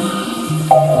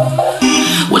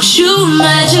 What you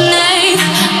imagine.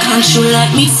 Can't you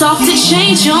let me talk to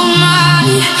change your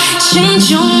mind?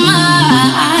 Change your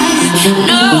mind.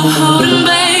 No holding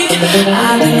back.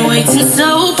 I've been waiting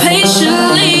so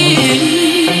patiently.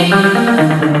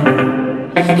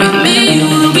 With me,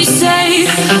 we'll be safe.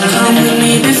 Come with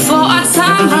me before our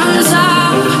time runs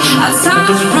out. Our time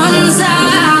runs out.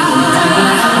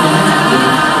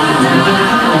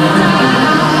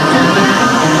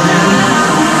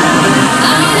 I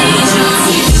need you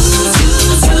to use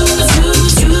your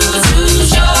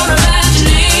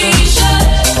imagination.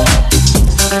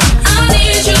 I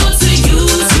need you to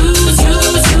use your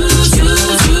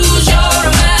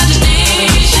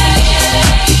imagination.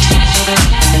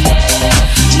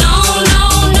 No,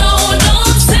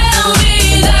 don't tell me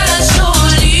that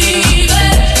you're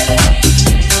leaving.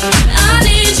 I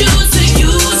need you to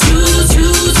use your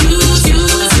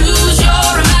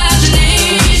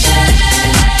imagination.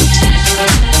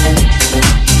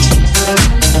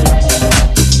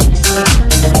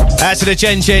 Out to the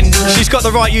Jen. She's got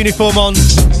the right uniform on.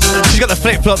 She's got the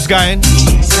flip-flops going.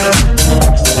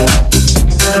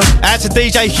 Out to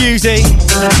DJ Husey.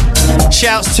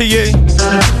 Shouts to you.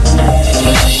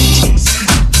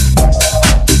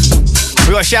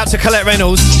 We got a shout to Colette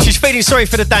Reynolds. She's feeling sorry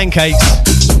for the Dan Cakes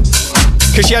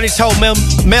because she only told Mel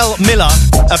Miller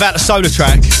about the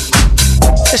SolarTrak.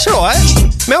 It's alright.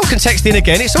 Mel can text in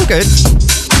again. It's all good.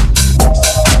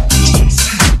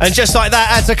 And just like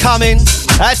that, ads are coming.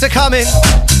 Ads are coming.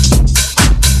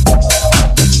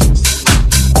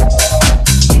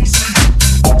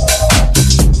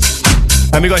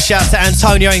 And we got shouts to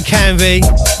Antonio and Canvey.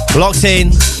 Locked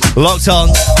in, locked on.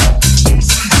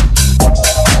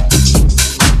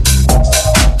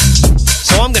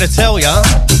 So I'm going to tell ya,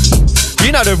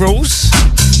 you know the rules.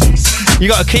 You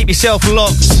got to keep yourself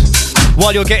locked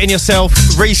while you're getting yourself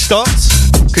restocked,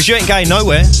 because you ain't going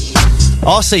nowhere.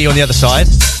 I'll see you on the other side.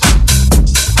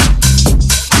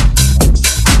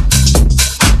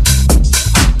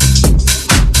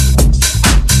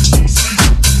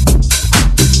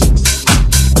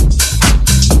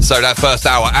 So that first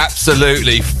hour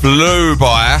absolutely flew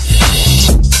by.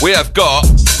 We have got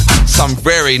some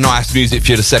very nice music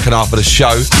for you the second half of the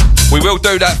show. We will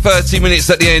do that 30 minutes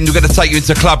at the end. We're going to take you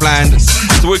into Clubland.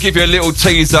 So we'll give you a little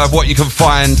teaser of what you can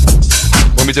find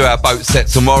when we do our boat set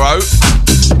tomorrow.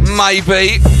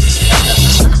 Maybe.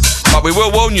 But we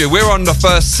will warn you, we're on the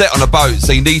first set on a boat,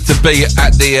 so you need to be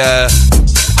at the,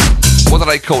 what do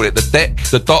they call it? The deck?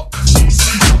 The dock?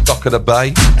 Dock of the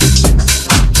bay?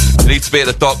 You need to be at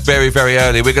the dock very, very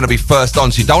early. We're going to be first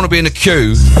on, so you don't want to be in the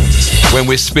queue when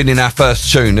we're spinning our first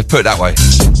tune. Let's put it that way.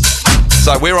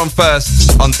 So we're on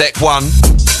first on deck one,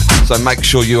 so make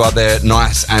sure you are there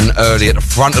nice and early at the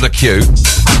front of the queue,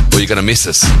 or you're going to miss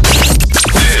us.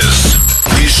 This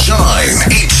is Shine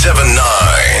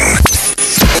 879.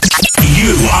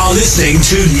 You are listening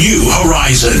to New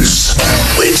Horizons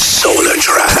with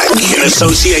SolarTrak in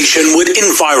association with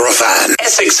Envirofan,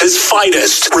 Essex's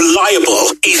finest,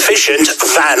 reliable, efficient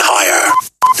van hire.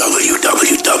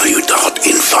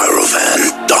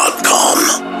 www.envirofan.com.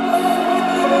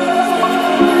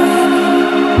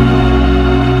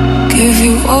 Give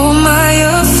you all my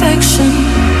affection.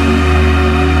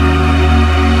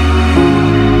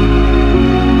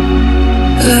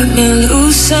 Let me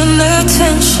loosen the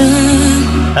tension.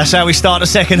 That's how we start the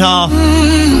second half.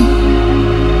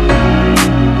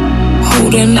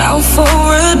 Holding out for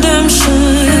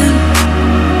redemption.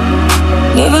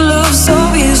 Never loved so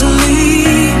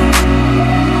easily.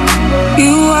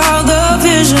 You are the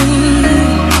vision.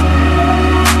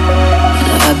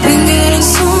 I've been getting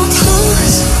so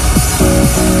close.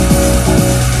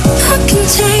 I can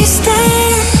taste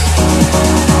it.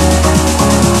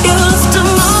 You left a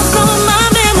mark on my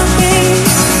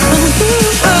memories.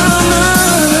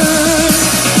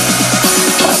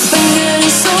 I've been getting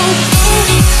so close.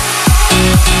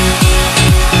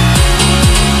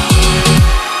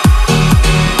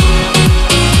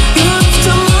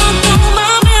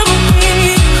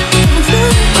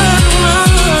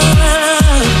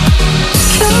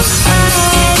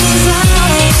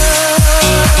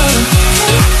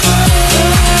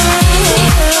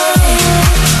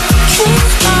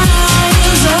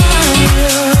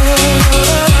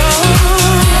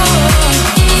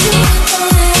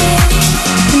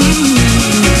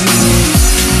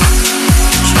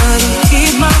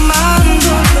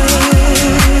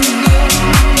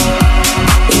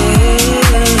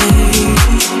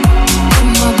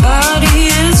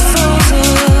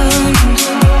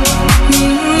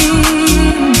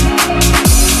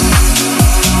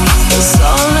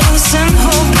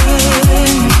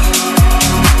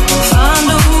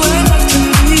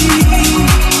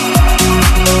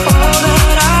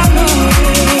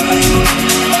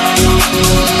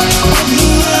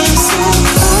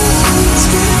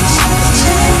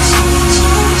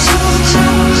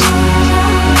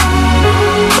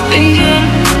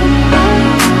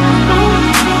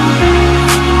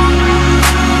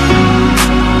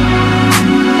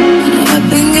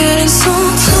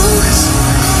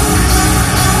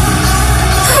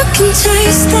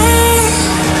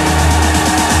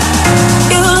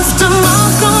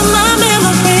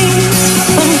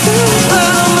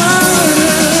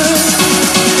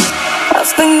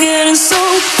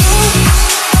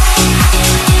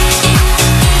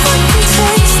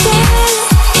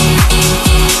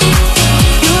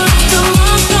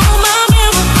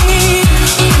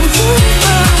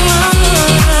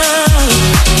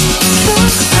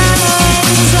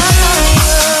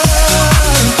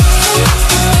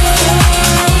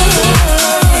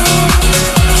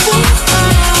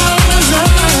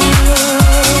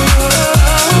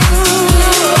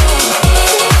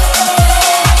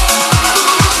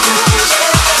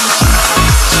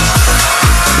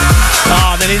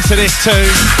 this too.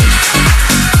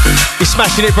 You're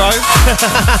smashing it, bro.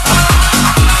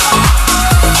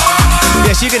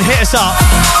 Yes, you can hit us up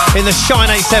in the Shine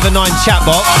 879 chat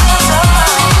box.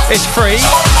 It's free.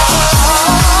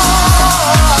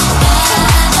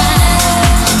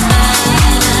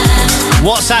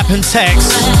 WhatsApp and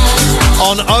text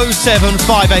on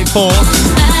 07584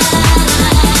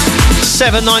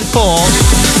 794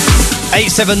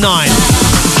 879.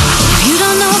 You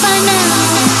don't know by now.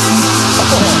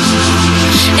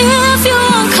 If you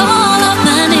won't call up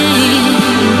my name,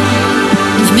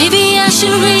 then maybe I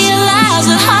should realize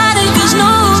that heartache is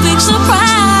no big surprise.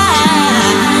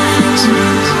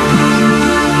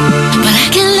 But I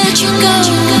can't let you go,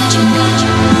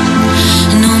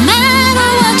 no matter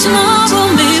what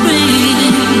tomorrow may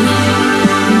bring.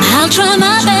 I'll try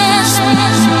my best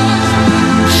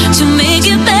to make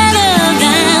it better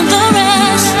than the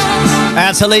rest.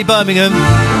 Out to Lee Birmingham.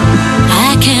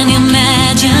 I can't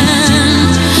imagine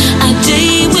a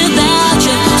day without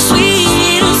your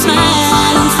sweet and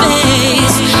smiling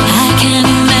face. I can't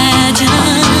imagine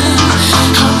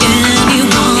how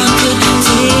anyone could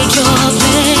take your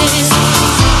place.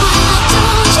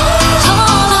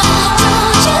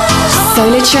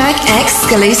 SolarTrak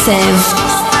exclusive.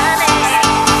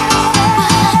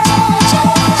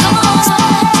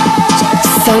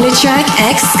 SolarTrak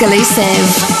exclusive.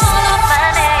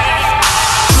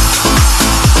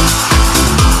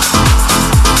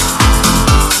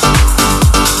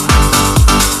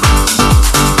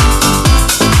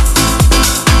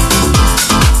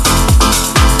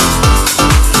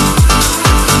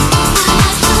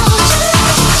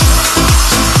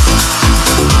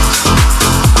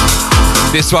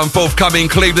 This one forthcoming,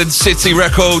 Cleveland City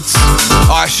Records.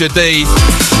 Aisha D,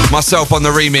 myself on the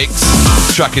remix.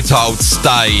 Track entitled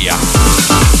Stay.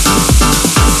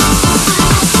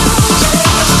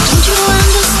 Don't you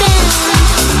understand?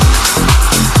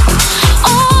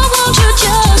 Oh, won't you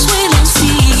just wait and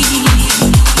see?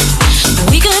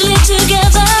 We could live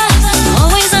together,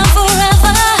 always and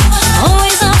forever,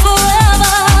 always and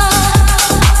forever.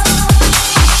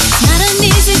 It's not an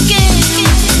easy game.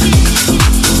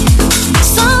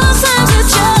 Sometimes it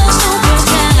just don't work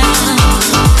out.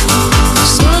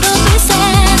 So don't be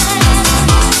sad.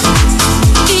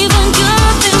 Even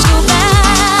good things go bad.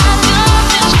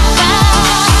 I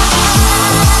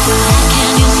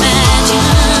can't imagine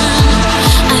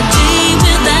a day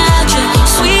without your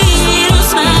sweet and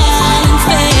smiling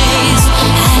face.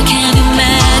 I can't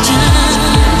imagine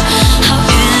how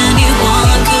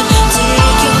anyone could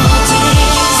take your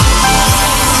taste.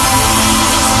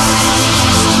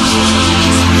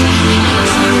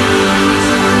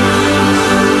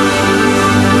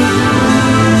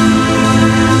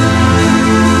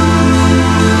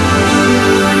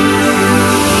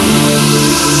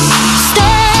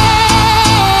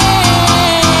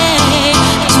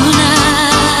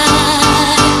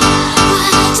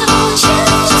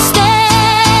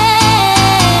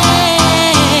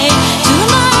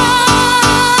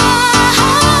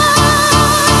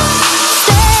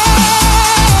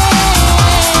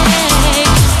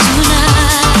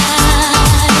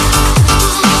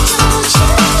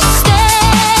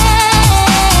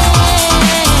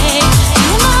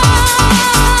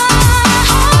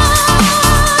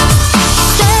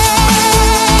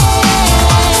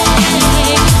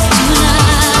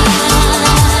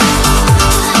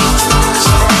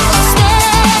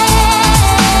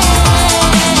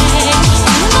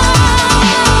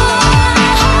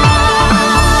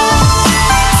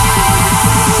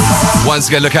 Once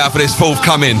again, look out for this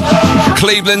forthcoming.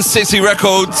 Cleveland City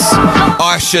Records.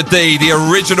 Aisha D, the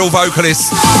original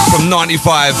vocalist from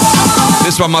 95.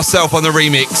 This one myself on the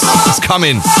remix. It's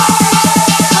coming.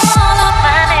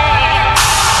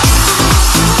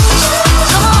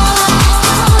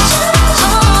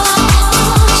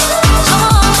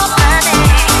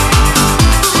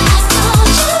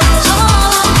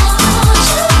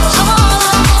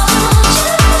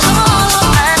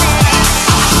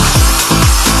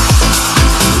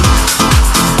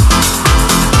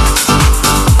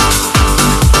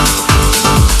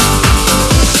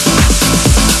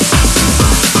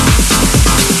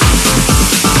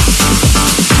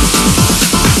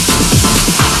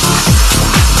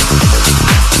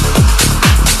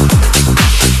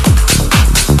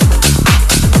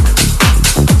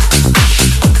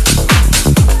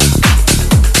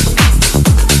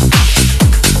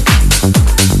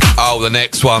 The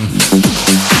next one.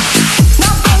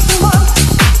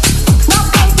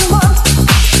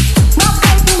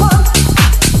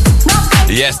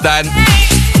 Yes, Dan.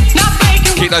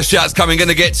 Keep those shouts coming.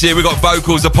 Gonna get to you. We've got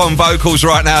vocals upon vocals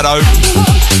right now, though.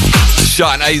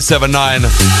 Shine 879.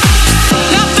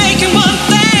 thinking one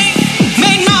thing,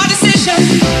 made my decision.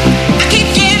 I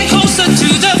keep getting closer to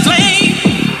the flame.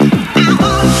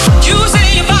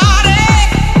 Using your body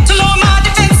to lower my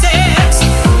defenses.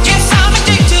 Yes, I'm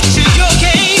addicted to your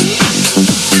game.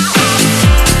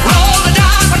 Roll the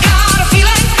dice, I got a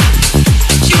feeling.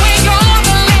 You ain't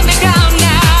gonna let me down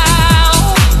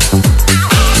now.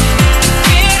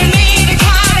 Giving me the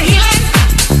kind of healing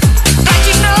that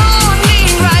you know I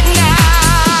need right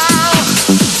now.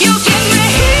 You give me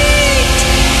heat,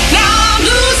 now I'm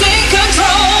losing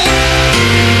control.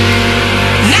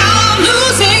 Now I'm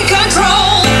losing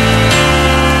control.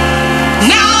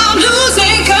 Now I'm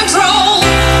losing control.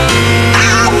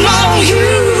 I want you.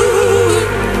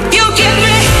 You give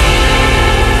me.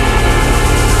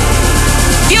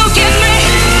 You give me.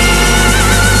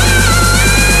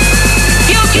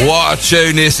 You give me. What a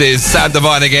tune this is. Sound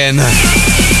Divine again.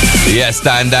 Yes,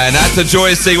 Dan. That's to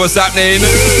Joyce. See what's happening.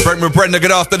 Brenda,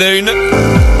 good afternoon.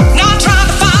 Not trying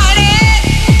to fight it.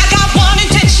 I got one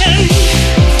intention,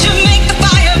 to make the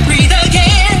fire breathe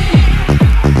again.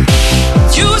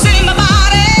 Using my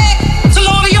body to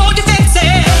lower your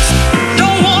defenses.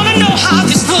 Don't wanna know how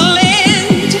this will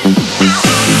end.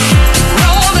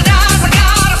 Roll the dice, I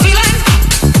got a feeling.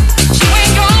 You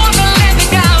ain't gonna let me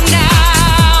down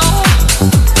now.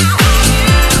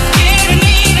 Giving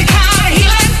me the kind of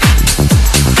healing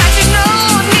that you know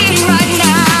I need right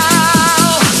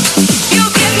now. You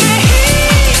give me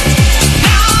heat,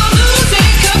 now I'm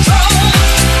losing control.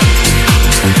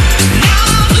 Now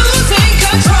I'm losing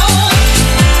control.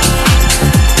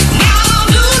 Now I'm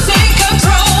losing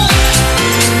control.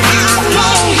 I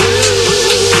want you.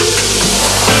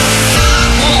 I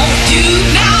want you.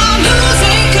 Now I'm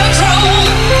losing control.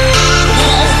 I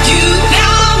want you.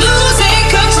 Now I'm losing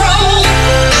control.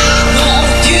 I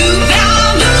want you. Now I'm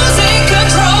losing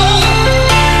control.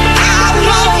 I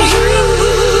want you.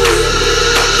 I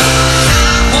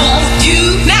want you.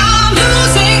 Now I'm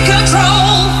losing control.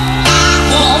 I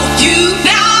want you.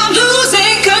 Now I'm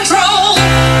losing control.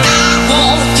 I want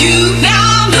you. Now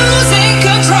I'm losing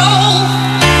control.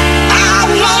 I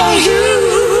want you.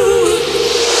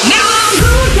 Now I'm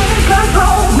losing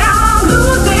control. Now I'm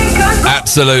losing control.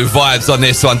 Absolute vibes on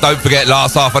this one. Don't forget,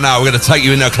 last half an hour, we're going to take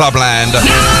you into Clubland.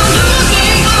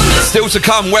 Still to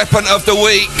come, Weapon of the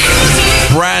Week.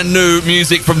 Brand new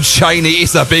music from Cheney.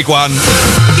 It's a big one.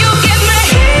 You give me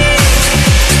heat.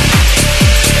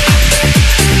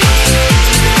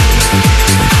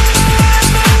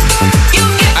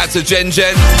 Out to Jen.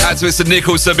 Out to Mr.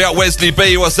 Nicholson. Be out Wesley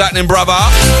B. What's happening, brother?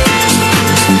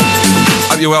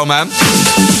 Hope you're well, man. You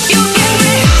give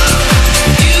me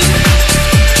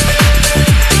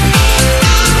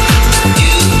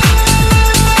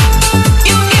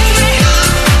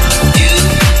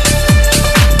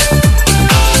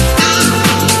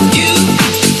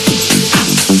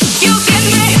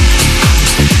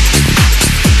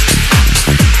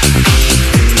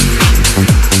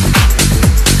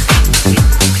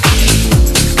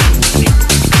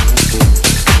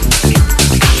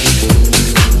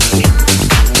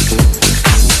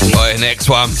Next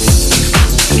one.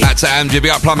 Out to Andrew. Be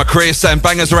up Plumber Chris. Saying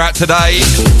bangers are out today.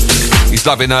 He's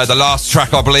loving the last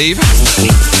track, I believe.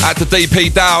 Out to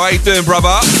DP Dow. How you doing,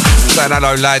 brother? Saying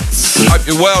hello, lads. Hope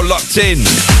you're well, locked in.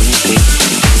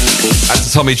 Out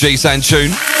to Tommy G. saying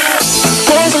tune.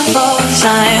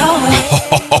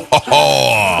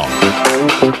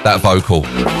 That vocal.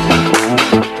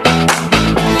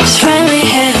 Friendly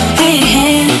helping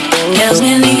hand helps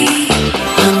me leave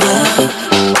number.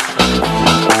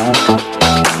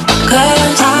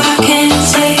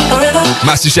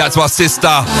 Massive shout to our sister.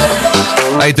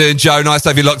 How you doing, Joe? Nice to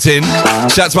have you locked in.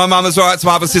 Shout to my mum as well. To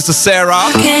my other sister,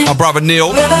 Sarah. My brother,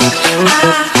 Neil.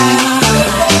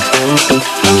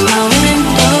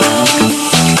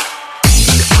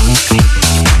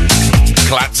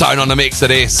 Clap tone on the mix of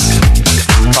this.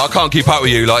 I can't keep up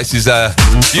with you. Like, this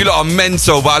is, you lot are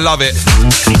mental, but I love it.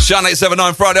 Shun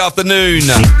 879 Friday afternoon.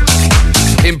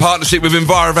 In partnership with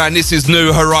Envirovan, this is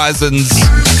New Horizons.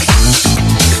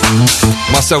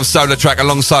 Myself, SolarTrak,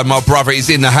 alongside my brother. He's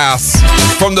in the house.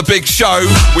 From the big show,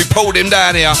 we pulled him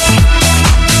down here.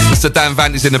 Mr. Dan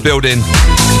Vant is in the building.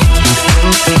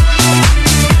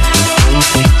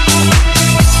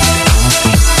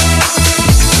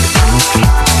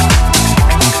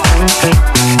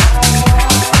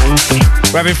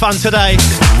 We're having fun today.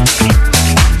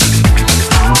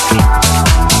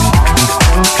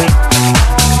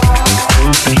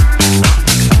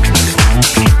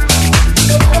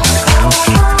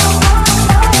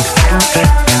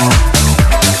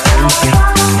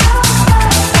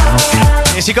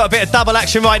 Yes, you got a bit of double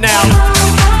action right now.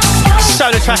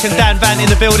 SolarTrak and Dan Vant in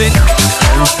the building.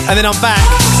 And then I'm back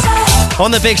on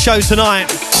the big show tonight,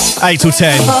 8 till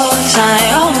 10.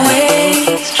 I always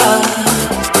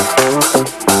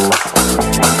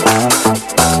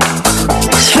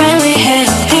this friendly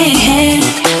helping hand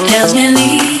tells me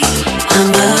leave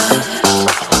I'm up.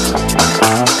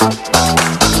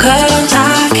 Curtains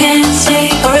I can't stay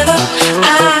forever.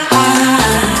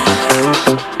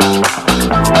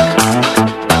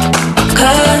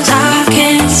 Curtains I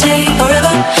can't stay forever.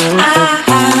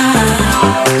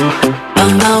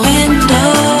 On my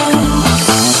window,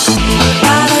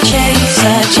 rather chase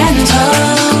a gentle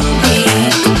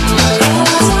breeze.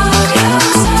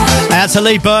 Out to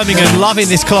Lee Birmingham, loving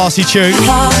this classy tune.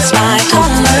 Lost my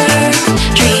colored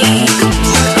dreams.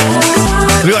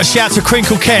 We've got a shout to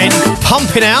Crinkle Ken,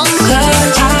 pumping out.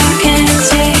 Curtains I can't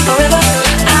stay forever.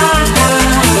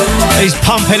 He's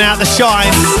pumping out the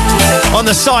shine on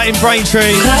the site in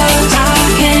Braintree. Curtains I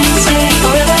can't stay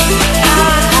forever.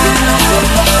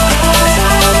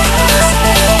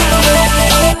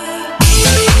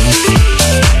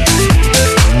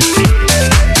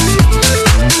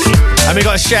 And we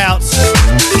got a shout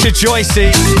to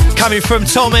Joycey coming from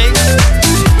Tommy.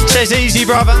 Says easy,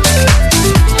 brother.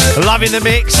 Loving the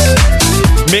mix.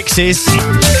 Mixes.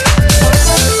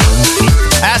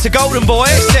 Out to Golden Boy.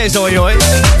 Says oi oi.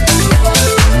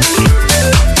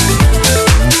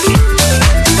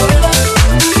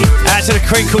 Out to the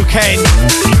Crinkle Ken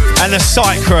and the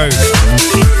site crew.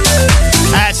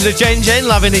 Out to the Jen Jen,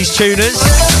 loving these tuners.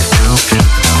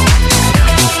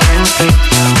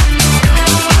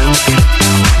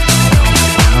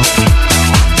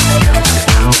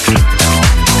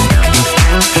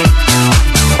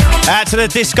 Out to the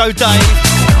Disco Dave,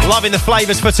 loving the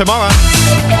flavours for tomorrow.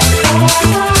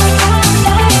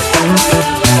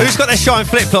 Who's got their shine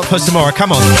flip-flop for tomorrow?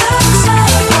 Come on.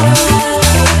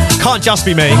 Can't just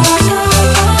be me.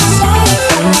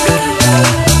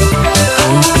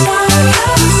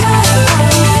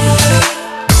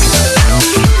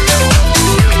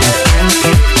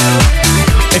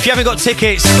 If you haven't got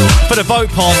tickets for the boat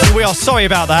party, we are sorry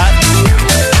about that.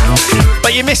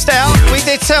 But you missed out, we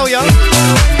did tell you.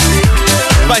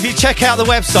 But if you check out the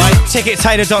website,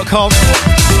 tickettailor.com,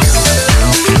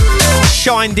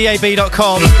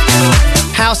 shinedab.com,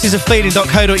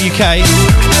 housesofeeling.co.uk,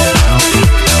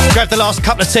 grab the last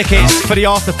couple of tickets for the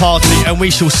after party and we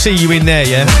shall see you in there,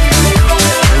 yeah?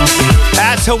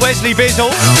 Out to Wesley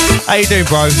Bizzle. How you doing,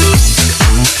 bro?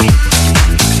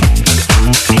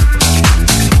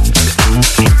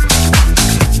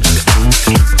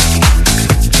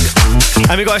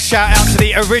 And we got a shout out to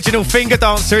the original finger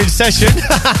dancer in session.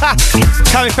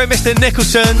 Coming from Mr.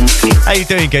 Nicholson. How you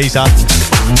doing, geezer?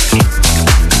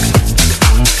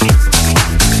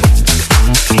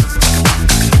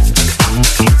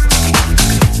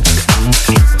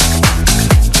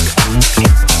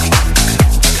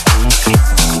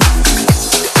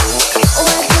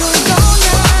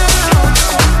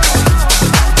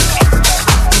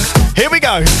 Here we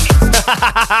go.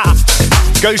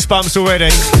 Goosebumps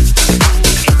already.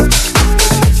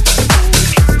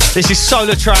 This is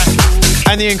SolarTrak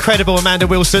and the incredible Amanda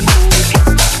Wilson.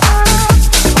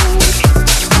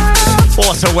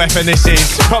 What a weapon this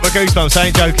is. Proper goosebumps, I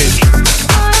ain't joking.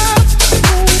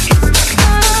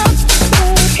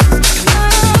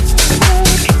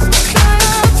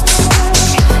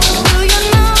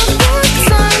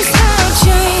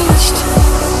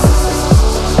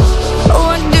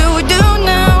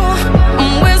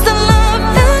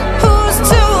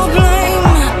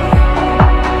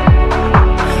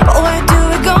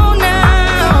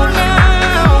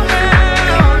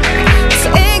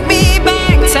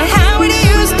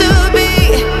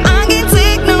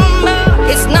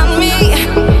 It's not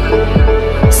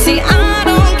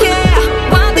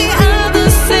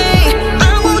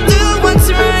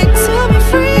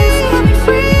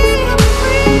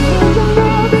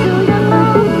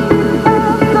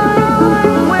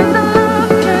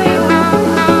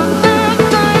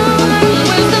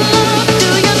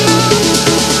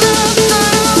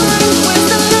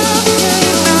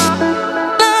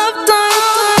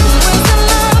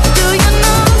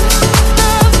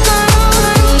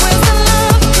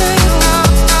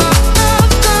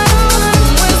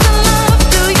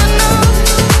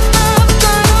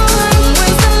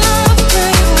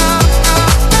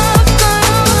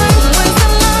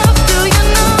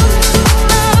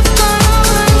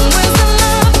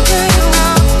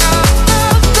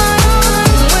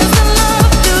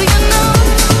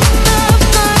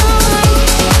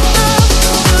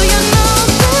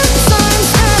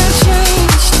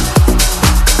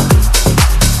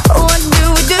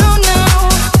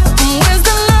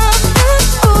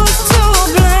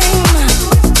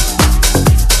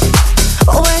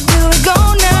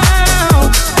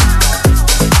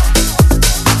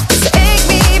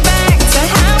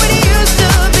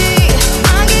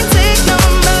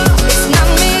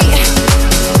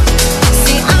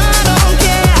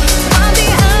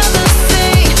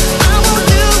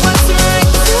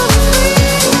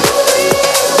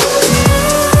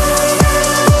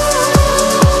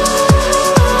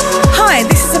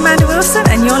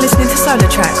to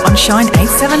SolarTrak on Shine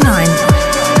 879.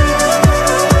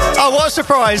 Oh, what a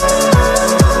surprise.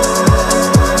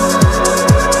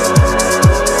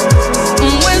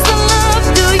 Where's the love?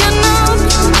 Do you know?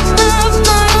 Love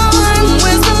line.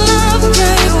 Where's the love?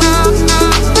 Love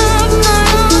line.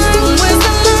 Where's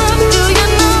the love? Do you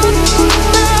know?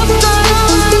 Love line.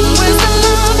 Where's the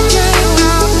love?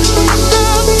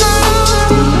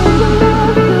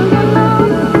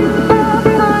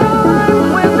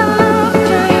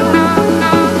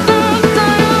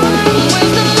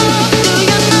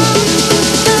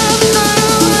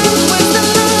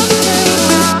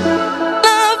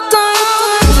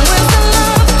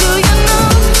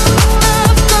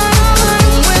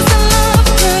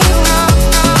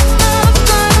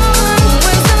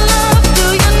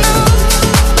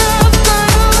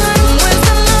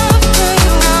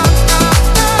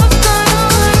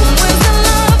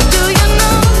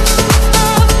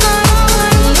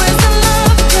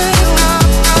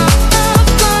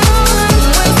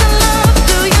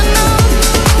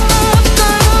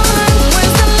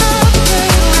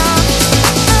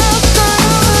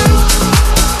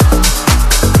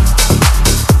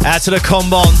 Out to the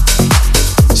Combon.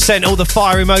 Sent all the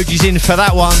fire emojis in for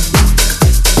that one.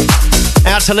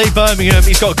 Out to Lee Birmingham.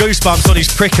 He's got goosebumps on his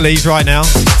pricklies right now.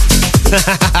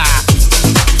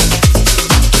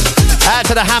 Out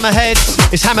to the Hammerheads.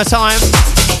 It's hammer time.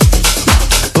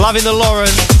 Loving the Lauren.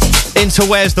 Into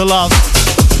Where's the Love.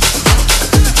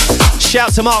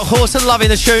 Shout to Mark Horton. Loving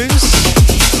the tunes.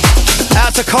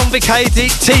 Out to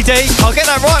Convicated TD. I'll get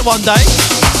that right one day.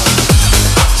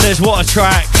 Says what a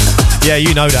track. Yeah,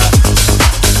 you know that.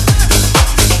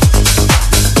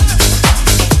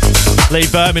 Lee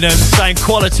Birmingham saying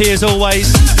quality as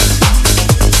always.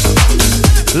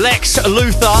 Lex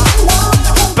Luther,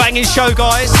 banging show,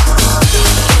 guys.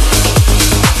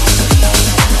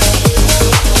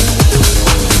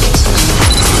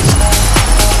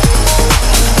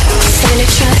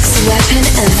 SolarTrak's Weapon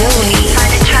of the Week.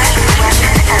 SolarTrak's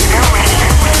Weapon of the Week.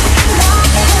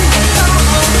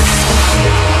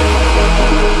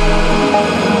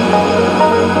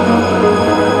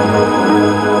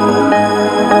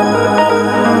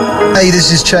 Hey,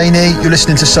 this is Cheney. You're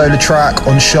listening to SolarTrak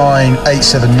on Shine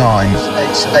 879.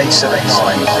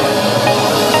 879.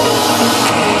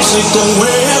 Take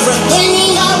away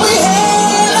everything that we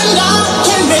had and I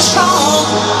can be strong.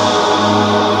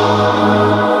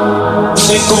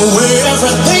 Take away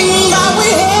everything that we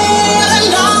had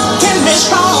and I can be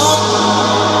strong.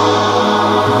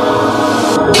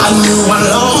 I knew I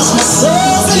lost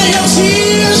myself in your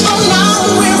tears, but now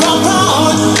we're all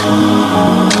gone.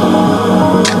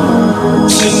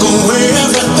 Take away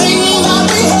everything that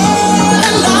we had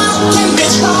and I can be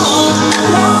strong.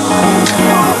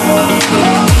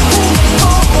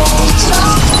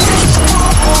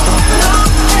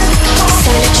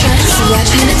 SolarTrak's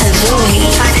Weapon of the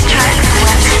Week. SolarTrak's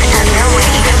Weapon of the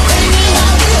Week.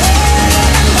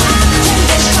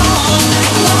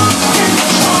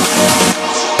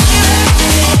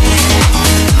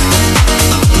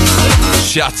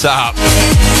 Shut up.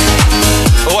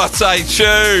 What a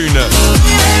tune.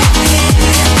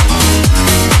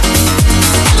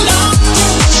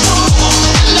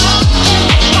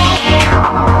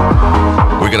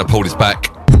 We're going to pull this back.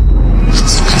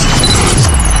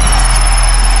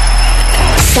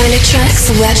 SolarTrak's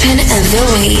Weapon of the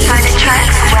Week.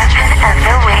 SolarTrak's Weapon of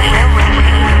the Week.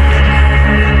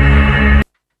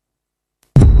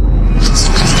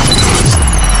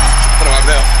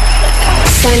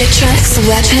 SolarTrak's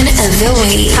Weapon of the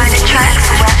Week. SolarTrak's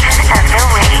Weapon of the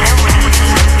Week.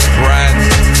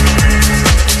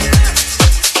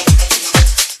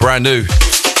 Brand new.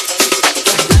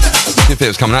 If it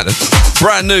was coming out then.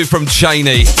 Brand new from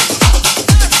Cheney.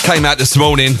 Came out this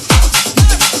morning.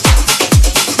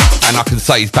 And I can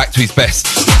say he's back to his best.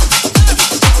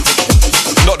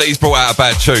 Not that he's brought out a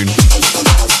bad tune.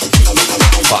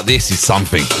 But this is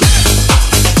something.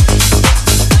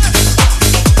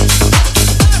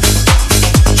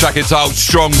 Track entitled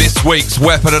Strong, this week's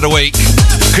Weapon of the Week.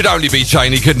 Could only be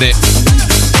Cheney, couldn't it?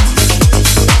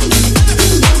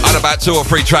 I had about 2 or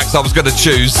 3 tracks I was going to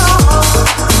choose.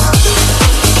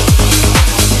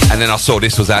 And then I saw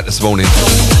this was out this morning.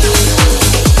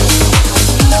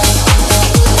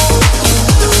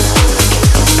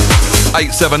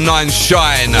 .879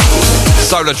 Shine.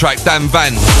 SolarTrak, Dan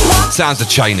Vant. Sounds of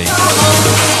Cheney.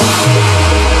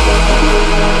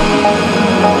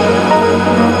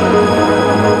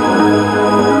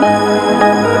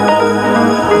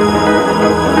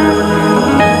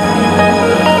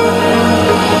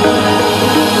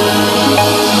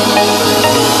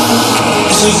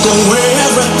 Take away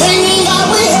everything that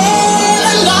we had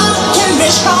and I can be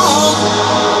strong.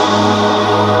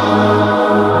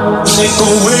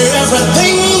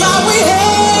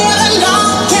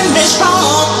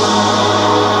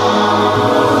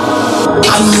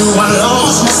 knew I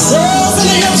lost myself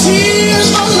in your tears,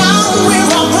 but now we're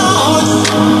apart.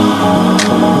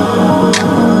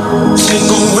 Take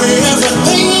away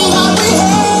everything that we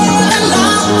had, and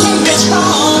I can be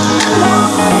strong.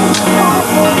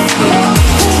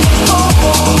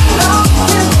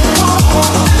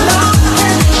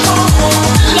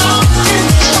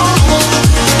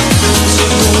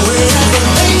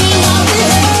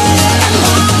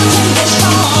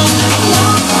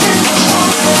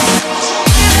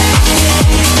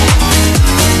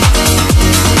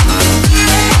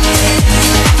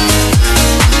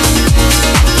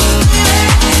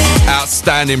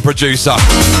 Outstanding producer.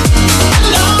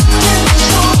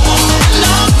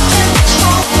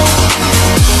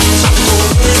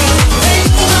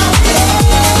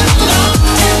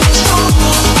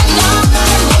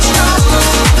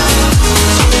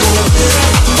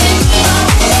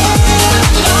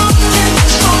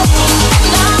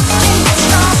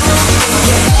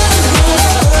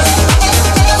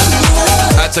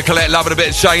 Had to collect love and a bit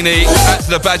of Shaney. Out to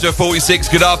the Badger 46.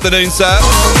 Good afternoon, sir.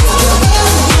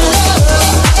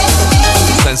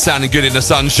 And sounding good in the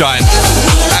sunshine.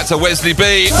 Out to Wesley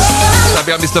B. That'd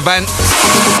be up Mr. Vant.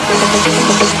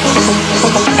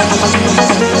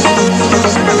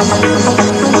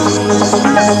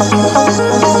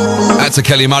 Out to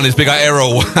Kelly Mullins, big up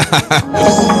Errol.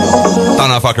 Don't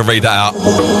know if I can read that out.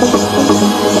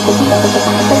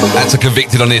 Out to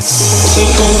Convicted on this. Take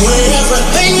away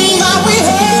everything that we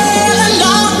had, and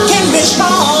I can be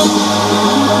strong.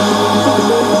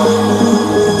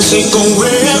 Take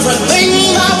away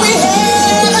everything that we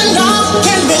had, and I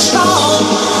can be strong.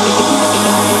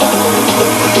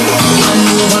 I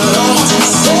knew I lost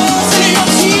myself in your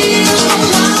tears, but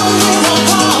now we're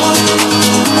apart.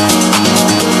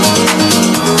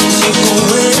 Take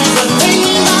away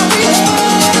everything that we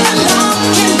had, and I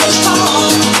can be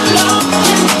strong. Love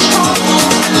can be strong.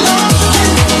 Love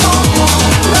can be strong.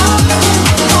 Love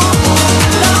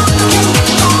can be strong. Love can be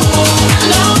strong.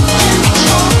 Love can be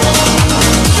strong.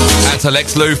 To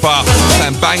Lex Luthor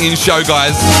and banging show,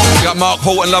 guys. We got Mark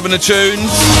Horton loving the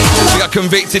tunes. We got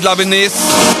Convicted loving this.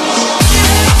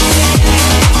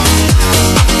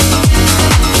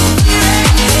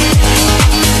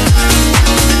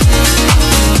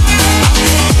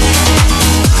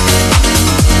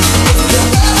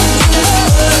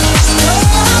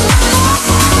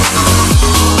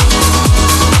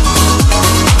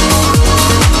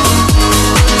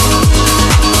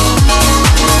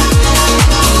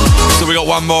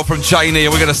 One more from Cheney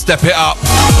and we're going to step it up.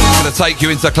 We're going to take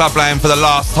you into Clubland for the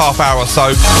last half hour or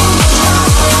so.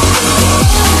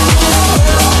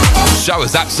 The show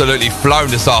has absolutely flown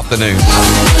this afternoon.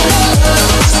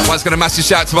 Once going to massive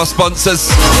shout to my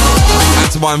sponsors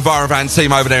and to my Envirovan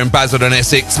team over there in Basel and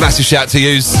Essex. Massive shout to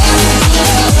yous.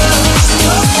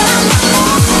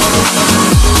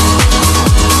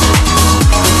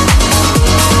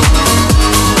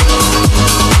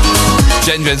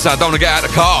 Jen said, I don't want to get out of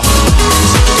the car.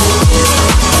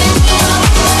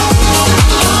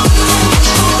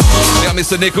 Yeah,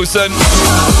 Mr. Nicholson.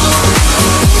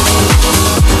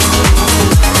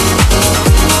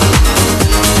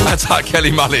 That's like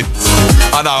Kelly Mullins.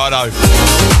 I know.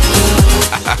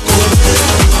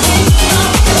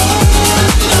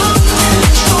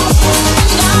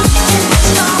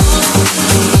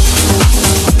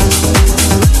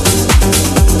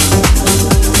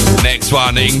 Next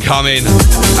one incoming.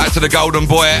 Out to the Golden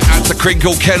Boy, out to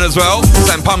Crinkle Ken as well.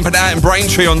 Sam pumping out in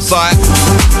Braintree on site.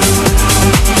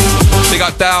 Big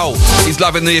up Dal, he's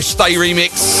loving the Stay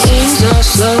remix. Things are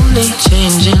slowly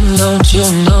changing, don't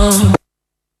you know?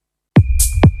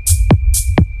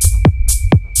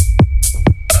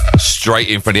 Straight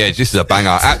in for the edge. This is a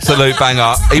banger, absolute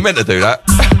banger. He meant to do that.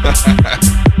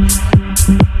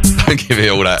 Don't give it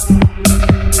all that.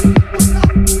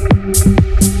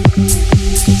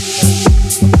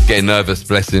 Getting nervous,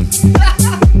 bless him.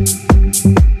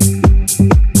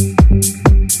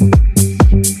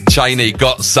 Cheney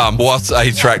got some. What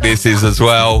a track this is as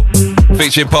well.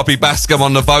 Featuring Poppy Bascom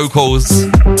on the vocals.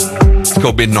 It's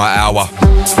called Midnight Hour.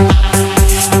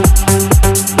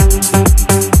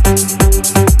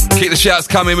 Keep the shouts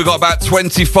coming. We've got about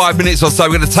 25 minutes or so.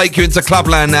 We're going to take you into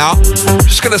Clubland now.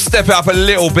 Just going to step it up a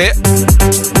little bit.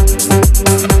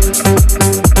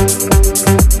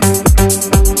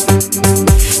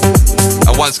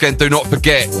 And once again, do not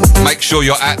forget, make sure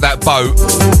you're at that boat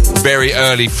very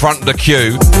early, front of the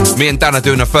queue. Me and Dan are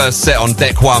doing the first set on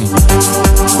deck 1,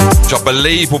 which I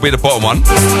believe will be the bottom one.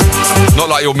 Not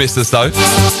like you'll miss us though.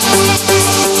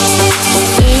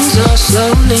 Things are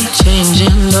slowly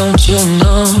changing, don't you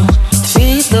know?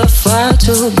 Feed the fire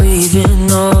to breathe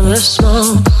in all the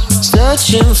smoke. Stir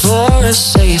searching for a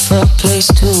safer place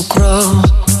to grow.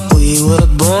 We were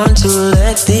born to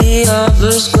let the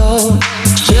others go.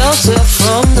 Shelter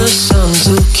from the sun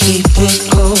to keep it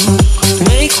cold.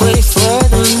 Make way for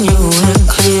the new and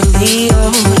clear the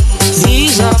old.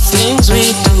 These are things we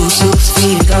do to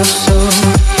feed our soul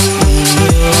when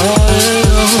we're all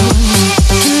alone.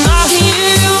 And I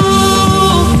hear you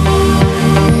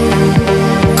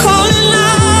calling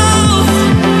out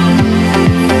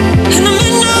in the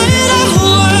midnight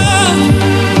hour.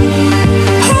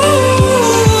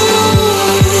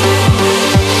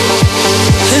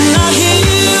 And I hear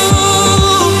you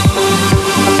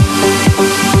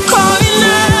calling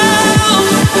out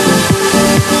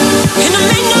in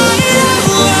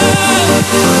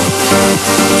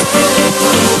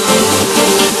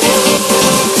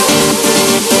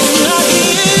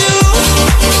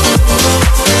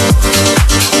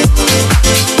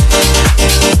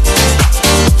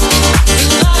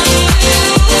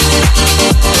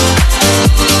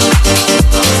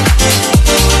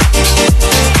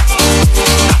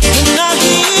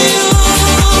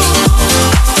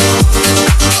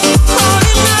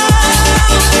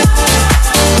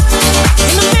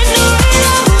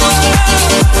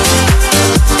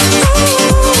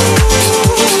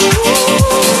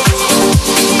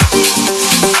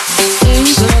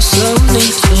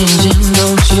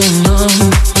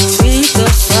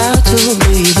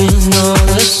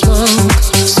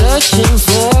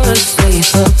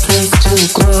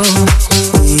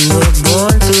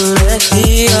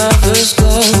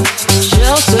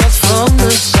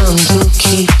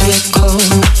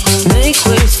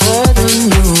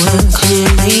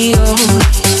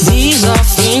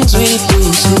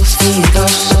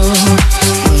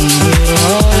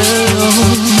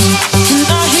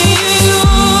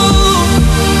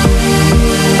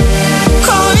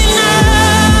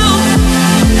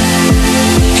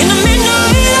the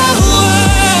midnight hour.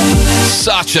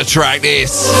 Such a track,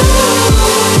 this.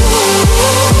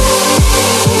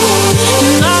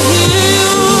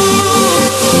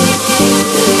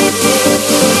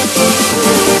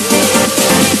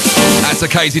 That's a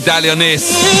Casey Daly on this.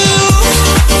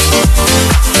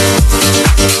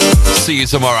 See you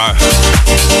tomorrow.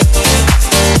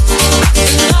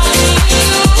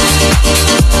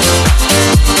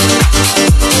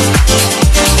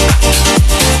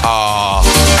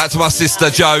 That's my sister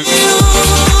Jo.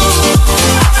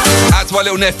 That's my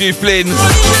little nephew Flynn.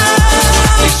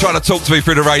 He's trying to talk to me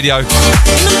through the radio.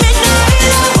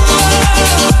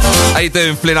 How you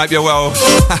doing, Flynn? Hope you're well.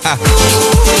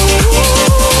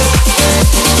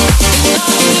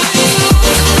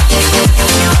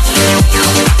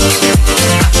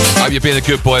 Hope you're being a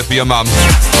good boy for your mum.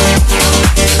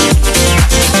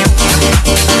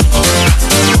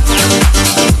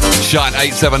 Shine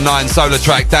 879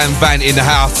 SolarTrak, Dan Vant in the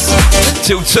house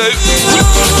till 2.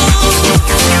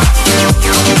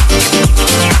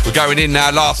 We're going in now,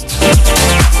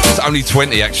 it's only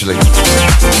 20 actually.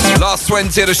 Last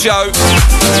 20 of the show.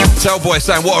 Tellboy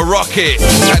saying what a rocket.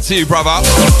 That's you, brother.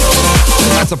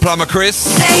 That's a plumber, Chris.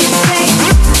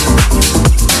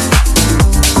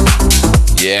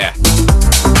 Yeah.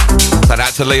 So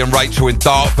that's to Lee and Rachel in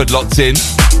Dartford locked in.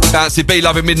 Bouncy B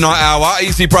loving midnight hour.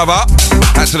 Easy, brother.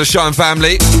 That's to the Shine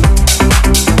family.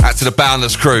 That's to the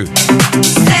Boundless crew.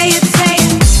 Say it, say it.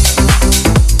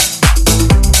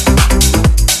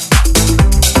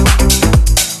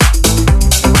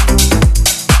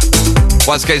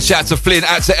 Once again, shout to Flynn.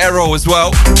 Out to Errol as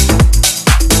well.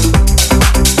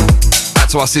 Out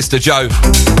to our sister Jo.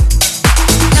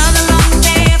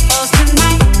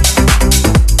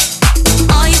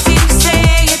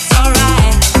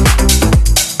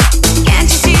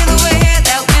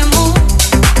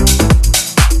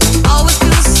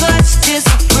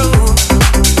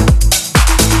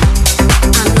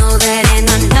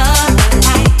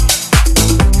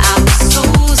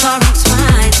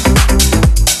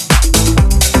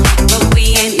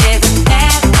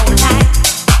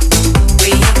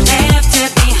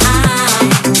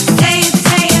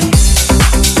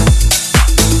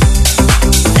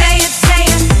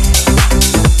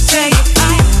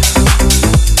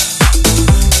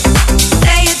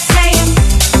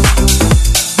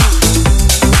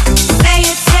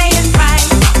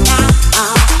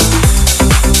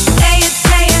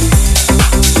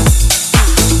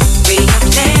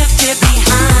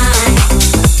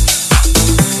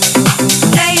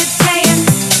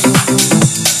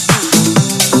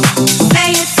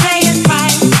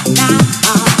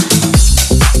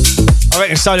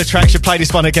 SolarTrak should play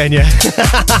this one again, yeah.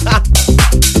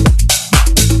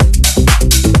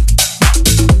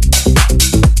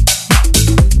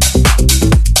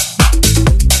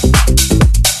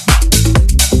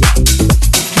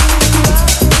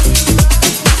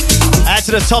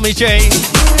 to the Tommy G.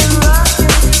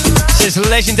 Says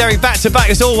legendary back-to-back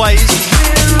as always.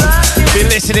 Been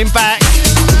listening back.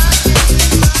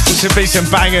 Should be some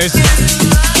bangers.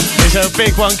 There's a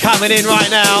big one coming in right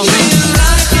now.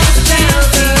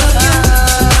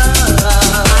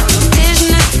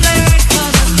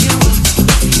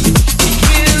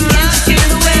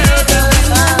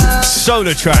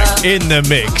 SolarTrak in the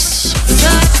mix.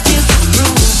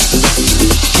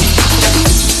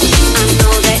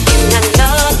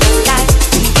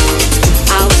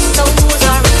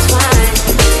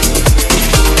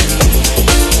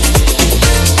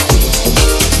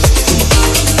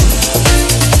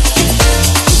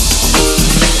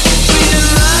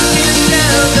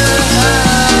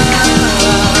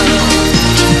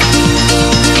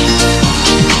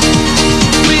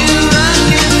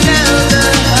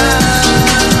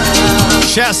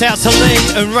 Shouts out to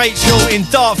Lee and Rachel in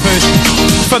Dartford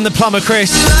from the plumber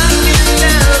Chris.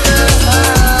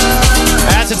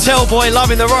 Out to Tellboy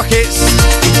loving the Rockets.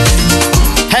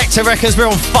 Hector reckons we're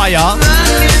on fire.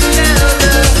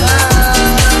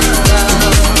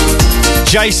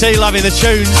 JC loving the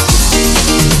tunes.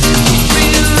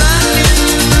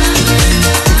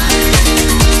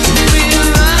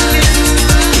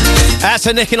 Out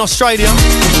to Nick in Australia.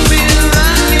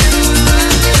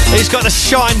 He's got the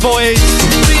Shine Boys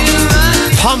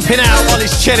pumping out while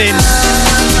he's chilling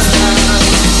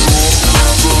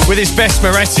with his best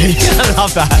Moretti. I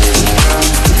love that.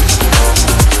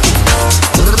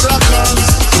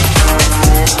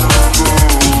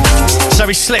 So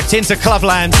he slipped into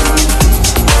Clubland.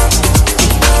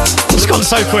 It's gone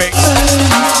so quick.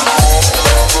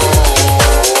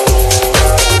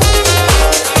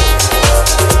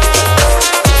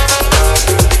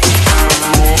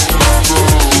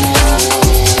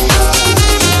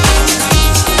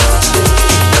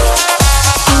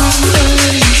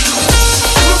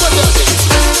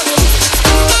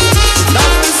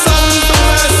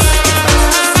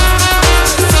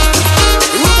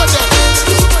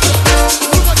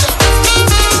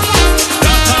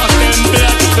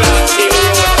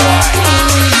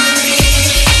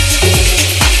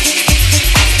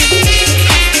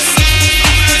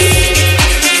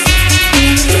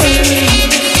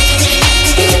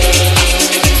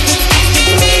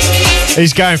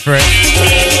 He's going for it.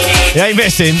 He ain't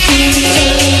missing.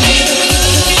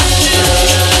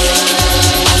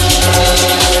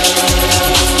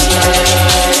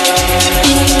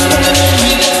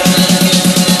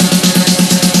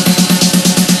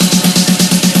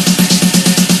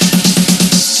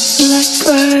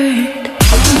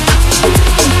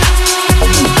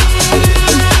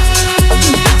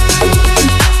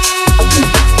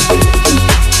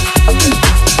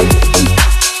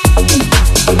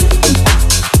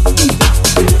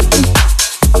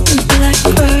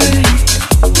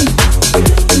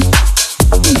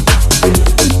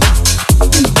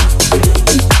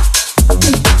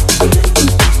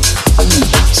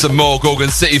 Some more Gorgon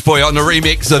City for you on the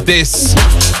remix of this.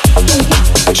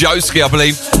 Joski, I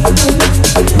believe.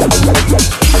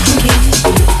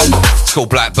 It's called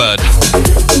Blackbird.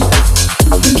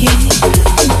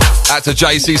 Out to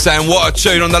JC saying, what a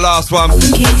tune on the last one.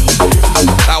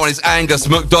 That one is Angus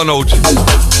McDonald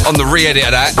on the re-edit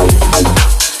of that.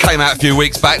 Came out a few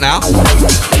weeks back now.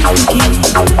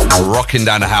 Rocking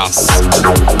down the house.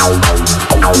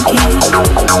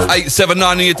 879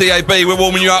 on your DAB. We're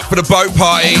warming you up for the boat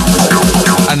party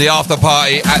and the after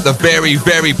party at the very,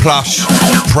 very plush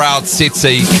Proud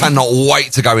City. Cannot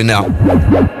wait to go in now.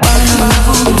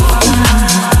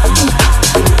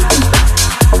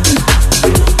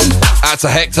 Out to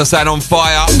Hector saying on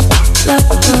fire.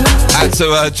 Out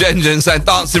to Jen saying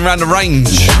dancing around the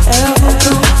range.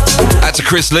 Out to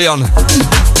Chris Leon.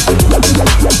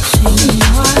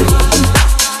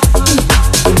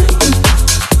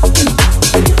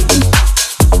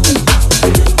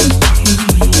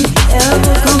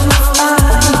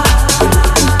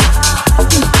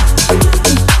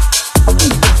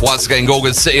 Once again,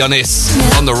 Gorgon City on this,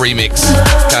 on the remix.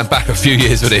 Going back a few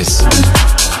years with this.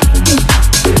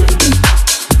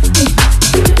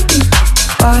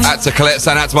 Out to Colette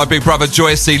saying out to my big brother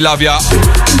Joyce, love ya.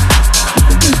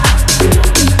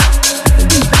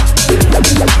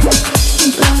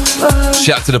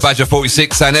 Shout to the Badger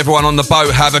 46 saying everyone on the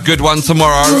boat have a good one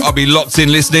tomorrow. I'll be locked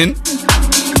in listening.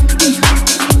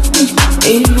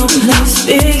 Ain't no place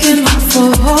big enough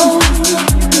for home.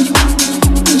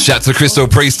 Shout to the Crystal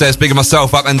Priestess, bigging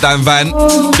myself up and Dan Van.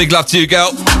 Big love to you,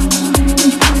 girl.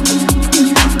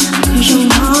 Cause your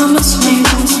mama's name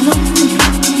was no,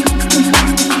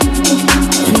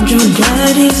 and your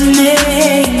daddy's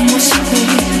name was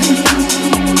Faith.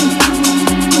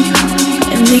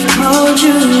 And me called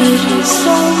you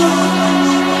so,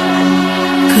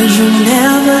 'cause you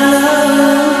never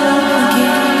love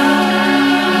again.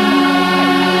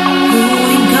 You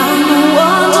ain't got no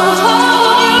one to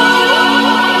hold you.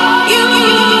 You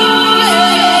ain't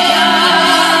got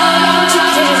to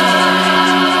care.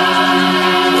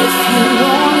 If you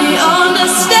only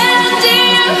understand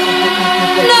it,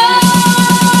 no.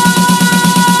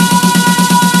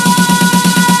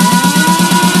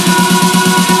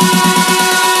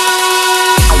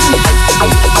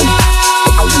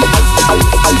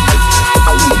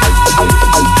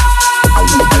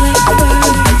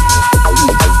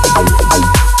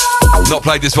 Not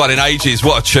played this one in ages.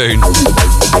 What a tune.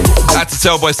 Had to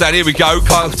tell boys down. Here we go.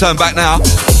 Can't turn back now.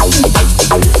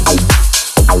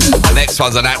 Next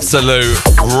one's an absolute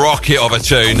rocket of a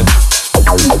tune.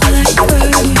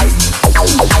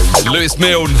 Lewis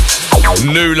Milne,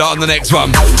 Nula on the next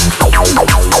one.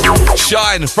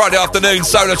 Shine, Friday afternoon,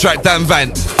 SolarTrak, Dan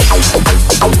Vant.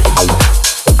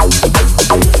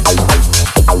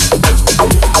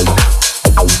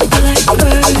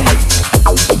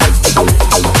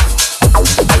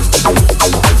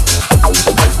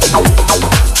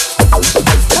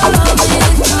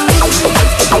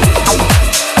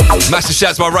 Massive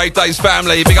shout to my Rave Days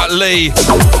family. Big up Lee.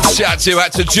 Shout to you,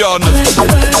 out to John.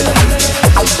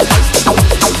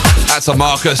 Out to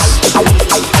Marcus.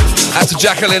 Out to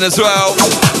Jacqueline as well.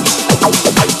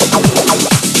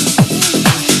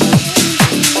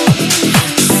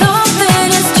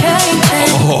 Something is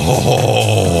changing.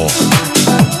 Oh.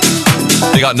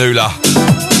 Big up Nula.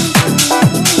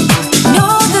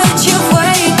 Know that you've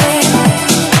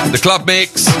waited The club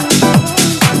mix.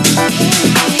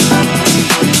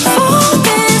 for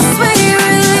this sweet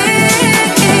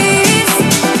release.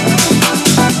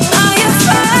 Now you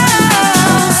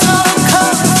found some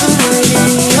comfort in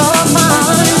your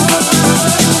mind.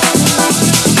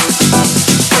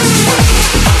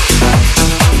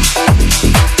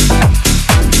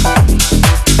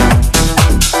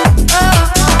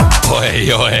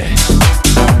 Oi, oi.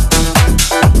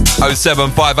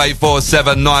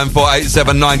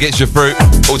 07584794879 gets you through.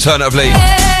 Alternatively,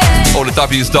 all the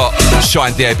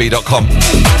w's.shinedab.com.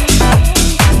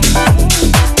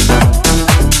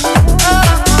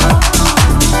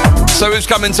 So who's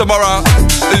coming tomorrow?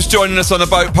 Who's joining us on the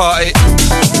boat party?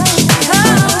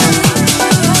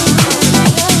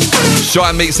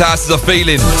 Shine meets house is a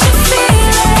feeling.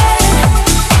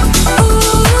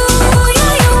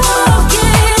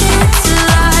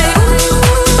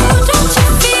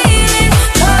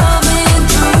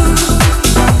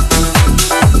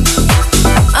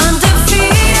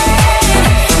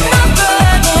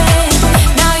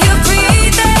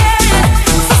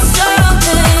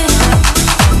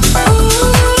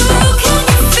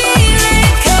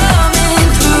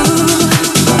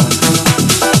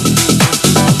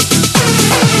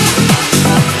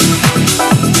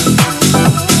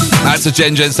 To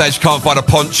Jen says she can't find a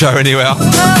poncho anywhere.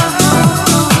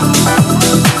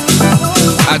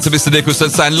 And to Mr.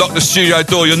 Nicholson saying, lock the studio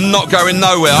door, you're not going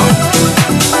nowhere.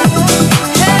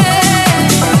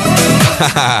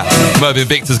 Mervyn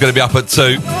Victor's going to be up at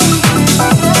 2.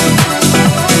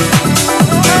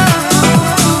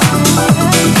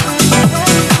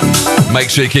 Make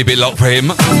sure you keep it locked for him.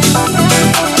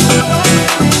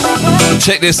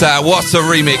 Check this out, what a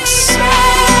remix.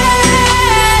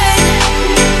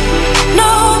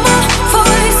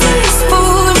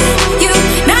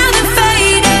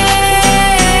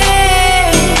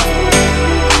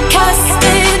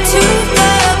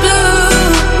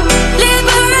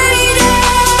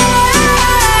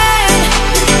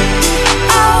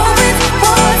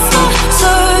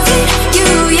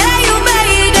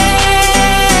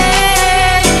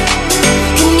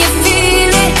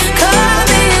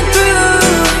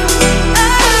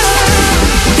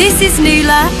 This is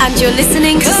Nula, and you're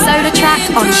listening to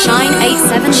SolarTrak on Shine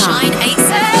 879. Shine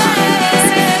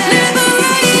 879.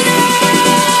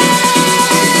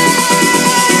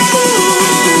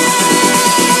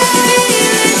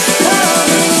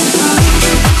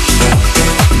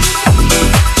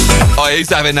 Oh, he's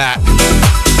having that.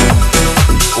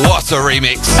 What a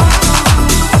remix.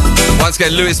 Once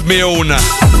again, Lewis Milne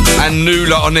and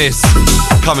Nula on this.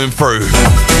 Coming through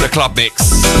the club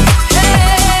mix.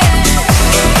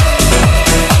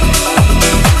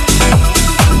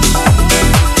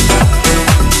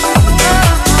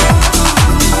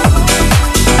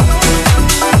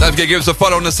 Don't forget, give us a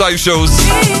follow on the socials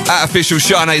at official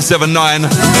Shine 879.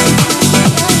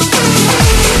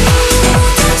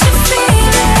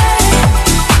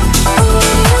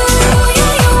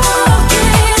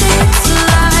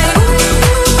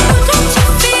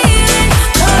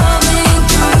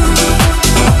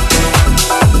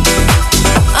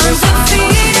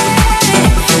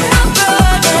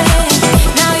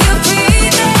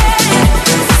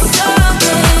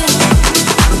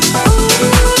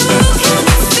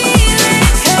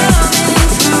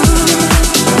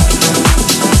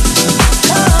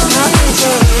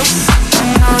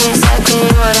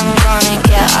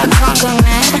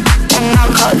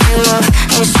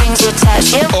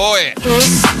 touch. Oi.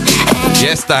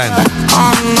 Yes, Dan.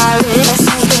 On my wrist,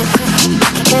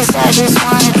 cause I just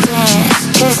wanna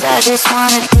dance, cause I just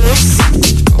wanna dance.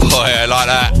 Oh yeah, like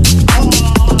that.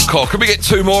 Cool, can we get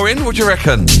 2 more in? What do you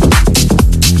reckon?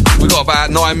 We've got about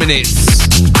 9 minutes.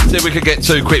 See if we could get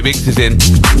 2 quick mixes in.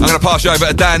 I'm going to pass you over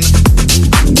to Dan.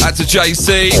 That's to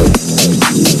JC.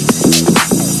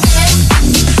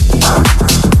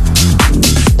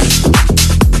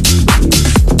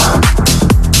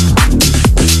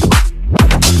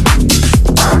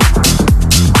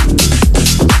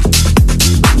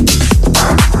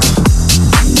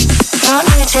 Not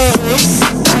me to this,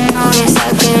 I know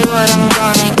exactly what I'm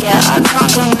gonna get. I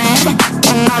can't commit,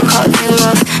 and I'll cut you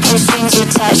off. No strings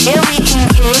attached, yeah we can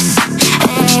kiss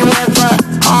anywhere but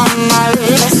on my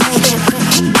wrist.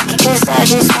 Cause I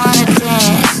just wanna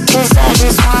dance, cause I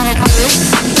just wanna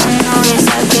dance. I know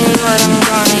exactly what I'm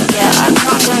gonna get. I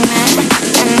can't commit,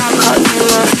 and I'll cut you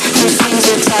off. No strings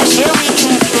attached, yeah we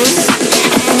can kiss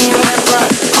anywhere but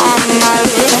on my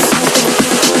wrist.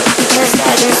 Cause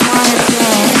I just wanna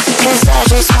dance, cause I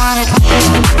just wanna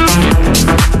dance.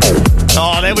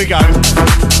 Oh, there we go.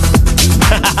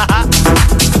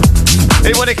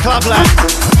 He wanted Club Lab.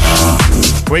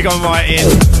 We're going right in.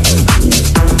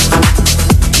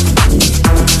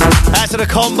 Out to the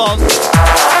Combon.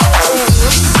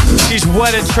 She's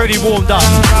well and truly warmed up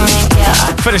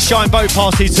for the Shine Boat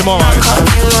Party tomorrow.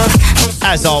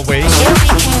 As are we.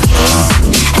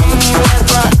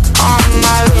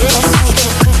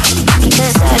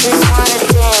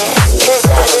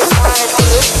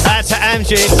 Out to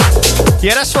Amjid.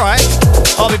 Yeah, that's right.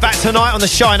 I'll be back tonight on the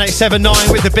Shine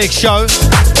 879 with the big show.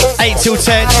 8 till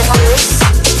 10.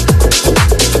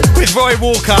 With Roy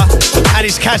Walker and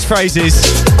his catchphrases.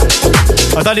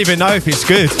 I don't even know if it's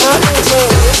good.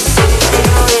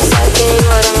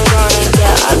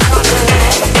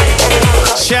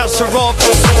 Shouts to Rob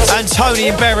and Tony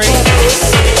and Berry.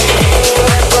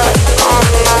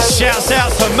 Shouts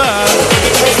out to Mer.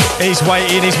 He's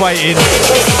waiting, he's waiting.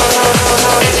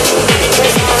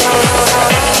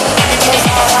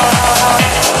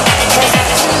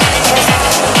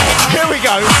 Here we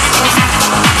go.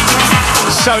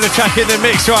 SolarTrak in the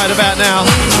mix right about now.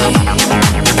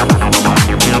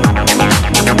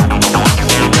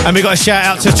 And we got a shout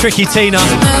out to Tricky Tina.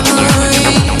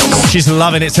 She's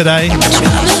loving it today.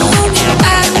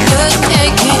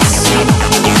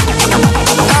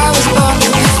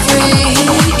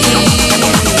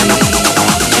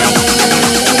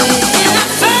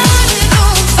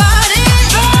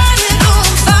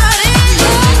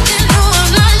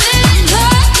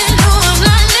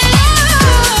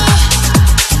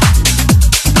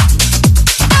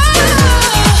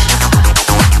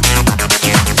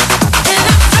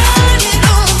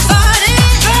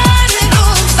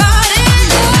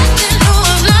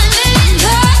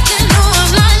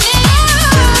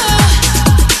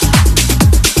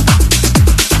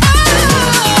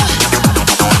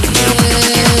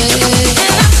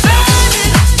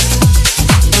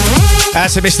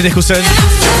 That's to Mr. Nicholson.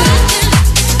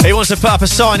 He wants to put up a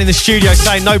sign in the studio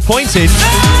saying no pointing.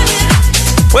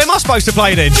 Where am I supposed to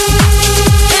play then?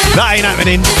 That ain't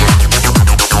happening.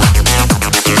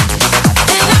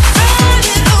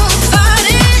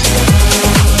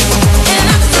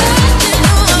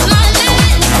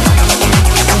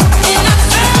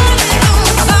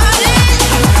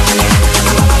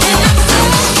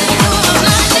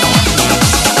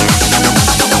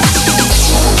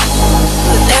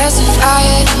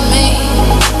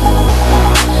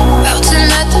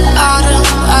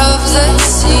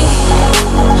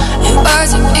 It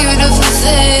was a beautiful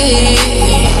thing.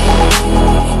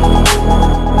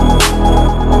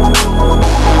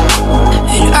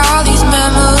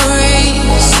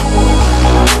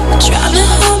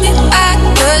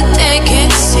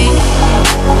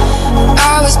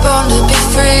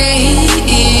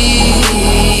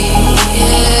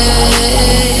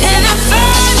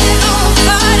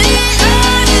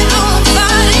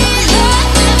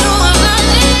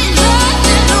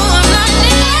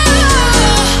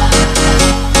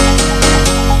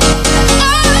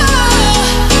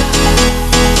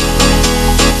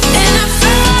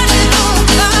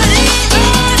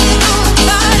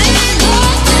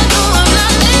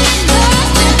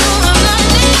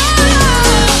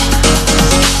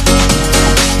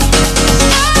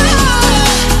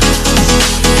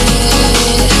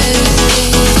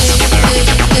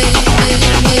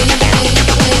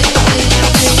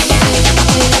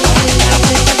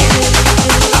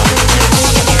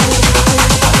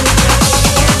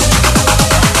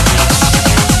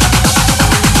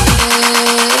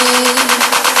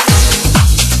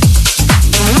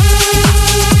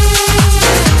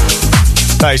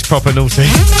 That is proper naughty.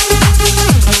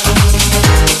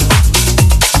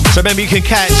 So remember, you can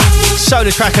catch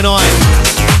SolarTrak and I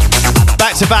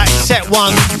back to back, set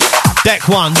 1, deck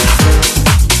 1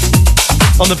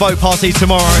 on the boat party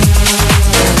tomorrow.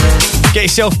 Get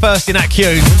yourself first in that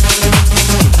queue.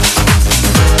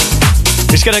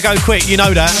 It's going to go quick, you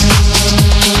know that.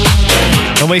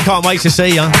 And we can't wait to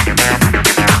see you.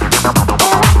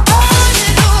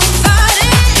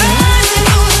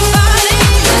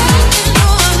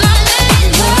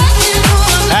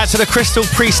 Out to the Crystal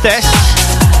Priestess.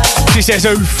 She says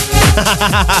oof.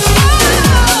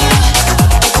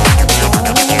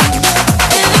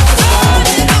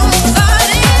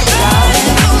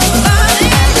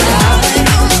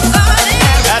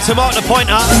 Out to Mark the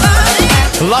Pointer.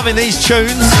 Loving these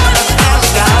tunes.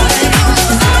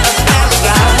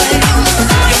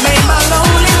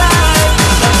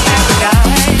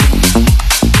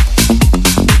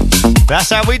 That's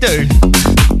how we do.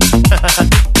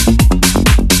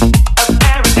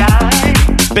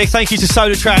 Big thank you to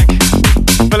SolarTrak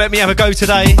for letting me have a go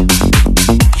today.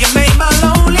 You made my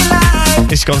lonely life.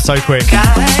 It's gone so quick.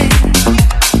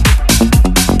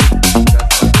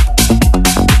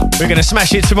 We're going to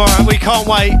smash it tomorrow. We can't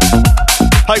wait.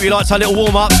 Hope you liked our little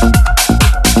warm-up.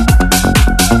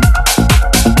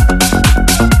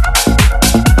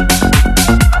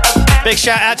 Big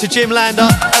shout out to Jim Lander.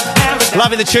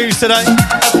 Loving the tunes today.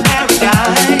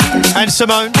 And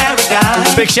Simone.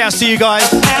 Big shouts to you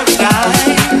guys. You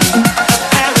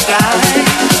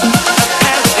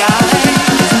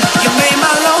made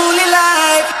my lonely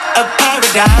life a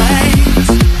paradise.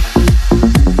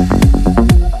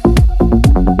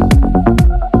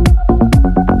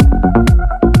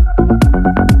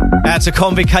 Out to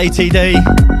Convict KTD.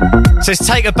 Says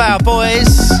take a bow,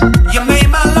 boys. You made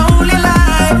my lonely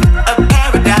life a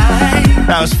paradise.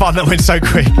 That was fun, that went so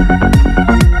quick.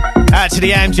 Out to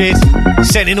the Amjid,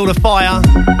 sending all the fire.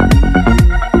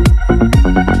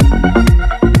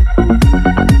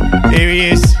 Here he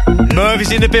is. Merv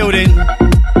is in the building.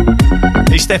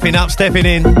 He's stepping up, stepping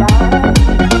in.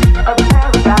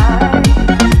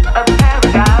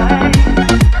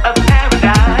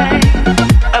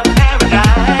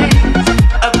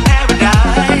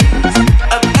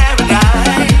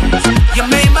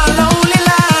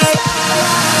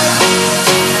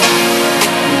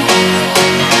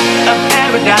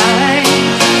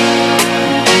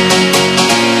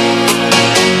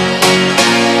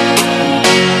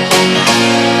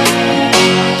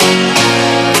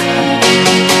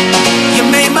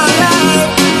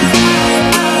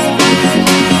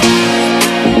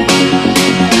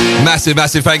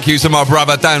 Massive thank you to my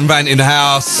brother Dan Vant in the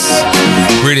house.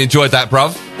 Really enjoyed that,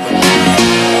 bruv.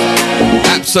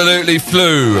 Absolutely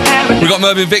flew. We've got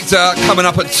Mervyn Victor coming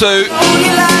up at 2.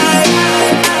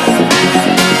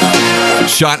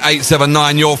 Shine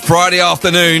 879, your Friday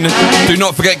afternoon. Do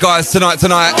not forget, guys, tonight,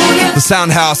 the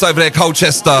Sound House over there,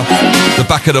 Colchester, the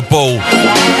back of the ball.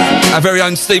 Our very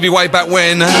own Stevie Way Back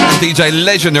When and DJ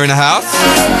Legend are in the house.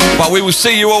 But we will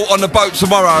see you all on the boat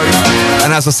tomorrow.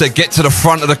 And as I said, get to the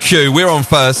front of the queue. We're on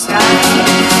first.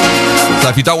 So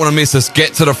if you don't want to miss us,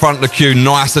 get to the front of the queue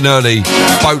nice and early.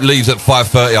 Boat leaves at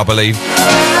 5:30, I believe.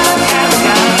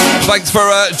 Thanks for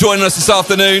joining us this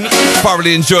afternoon.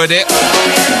 Thoroughly enjoyed it.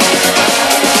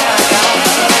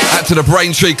 Out to the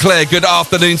Braintree Claire, good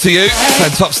afternoon to you.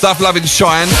 And top stuff, loving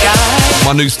Shine,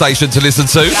 my new station to listen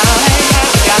to. You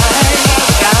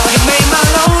made my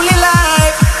lonely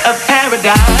life a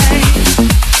paradise.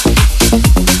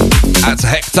 Out to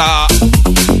Hector,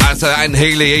 out to Anne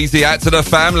Healy, easy out to the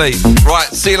family. Right,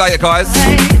 see you later, guys.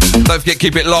 Don't forget,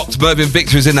 keep it locked. Mervyn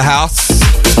Victor is in the house.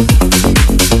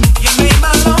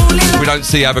 If we don't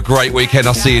see you, have a great weekend.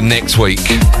 I'll see you next week.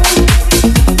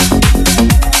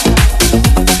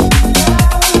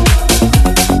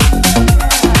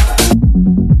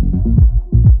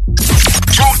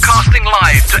 Broadcasting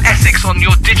live to Essex on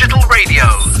your digital radio.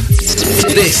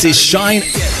 This is Shine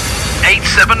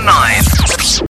 879.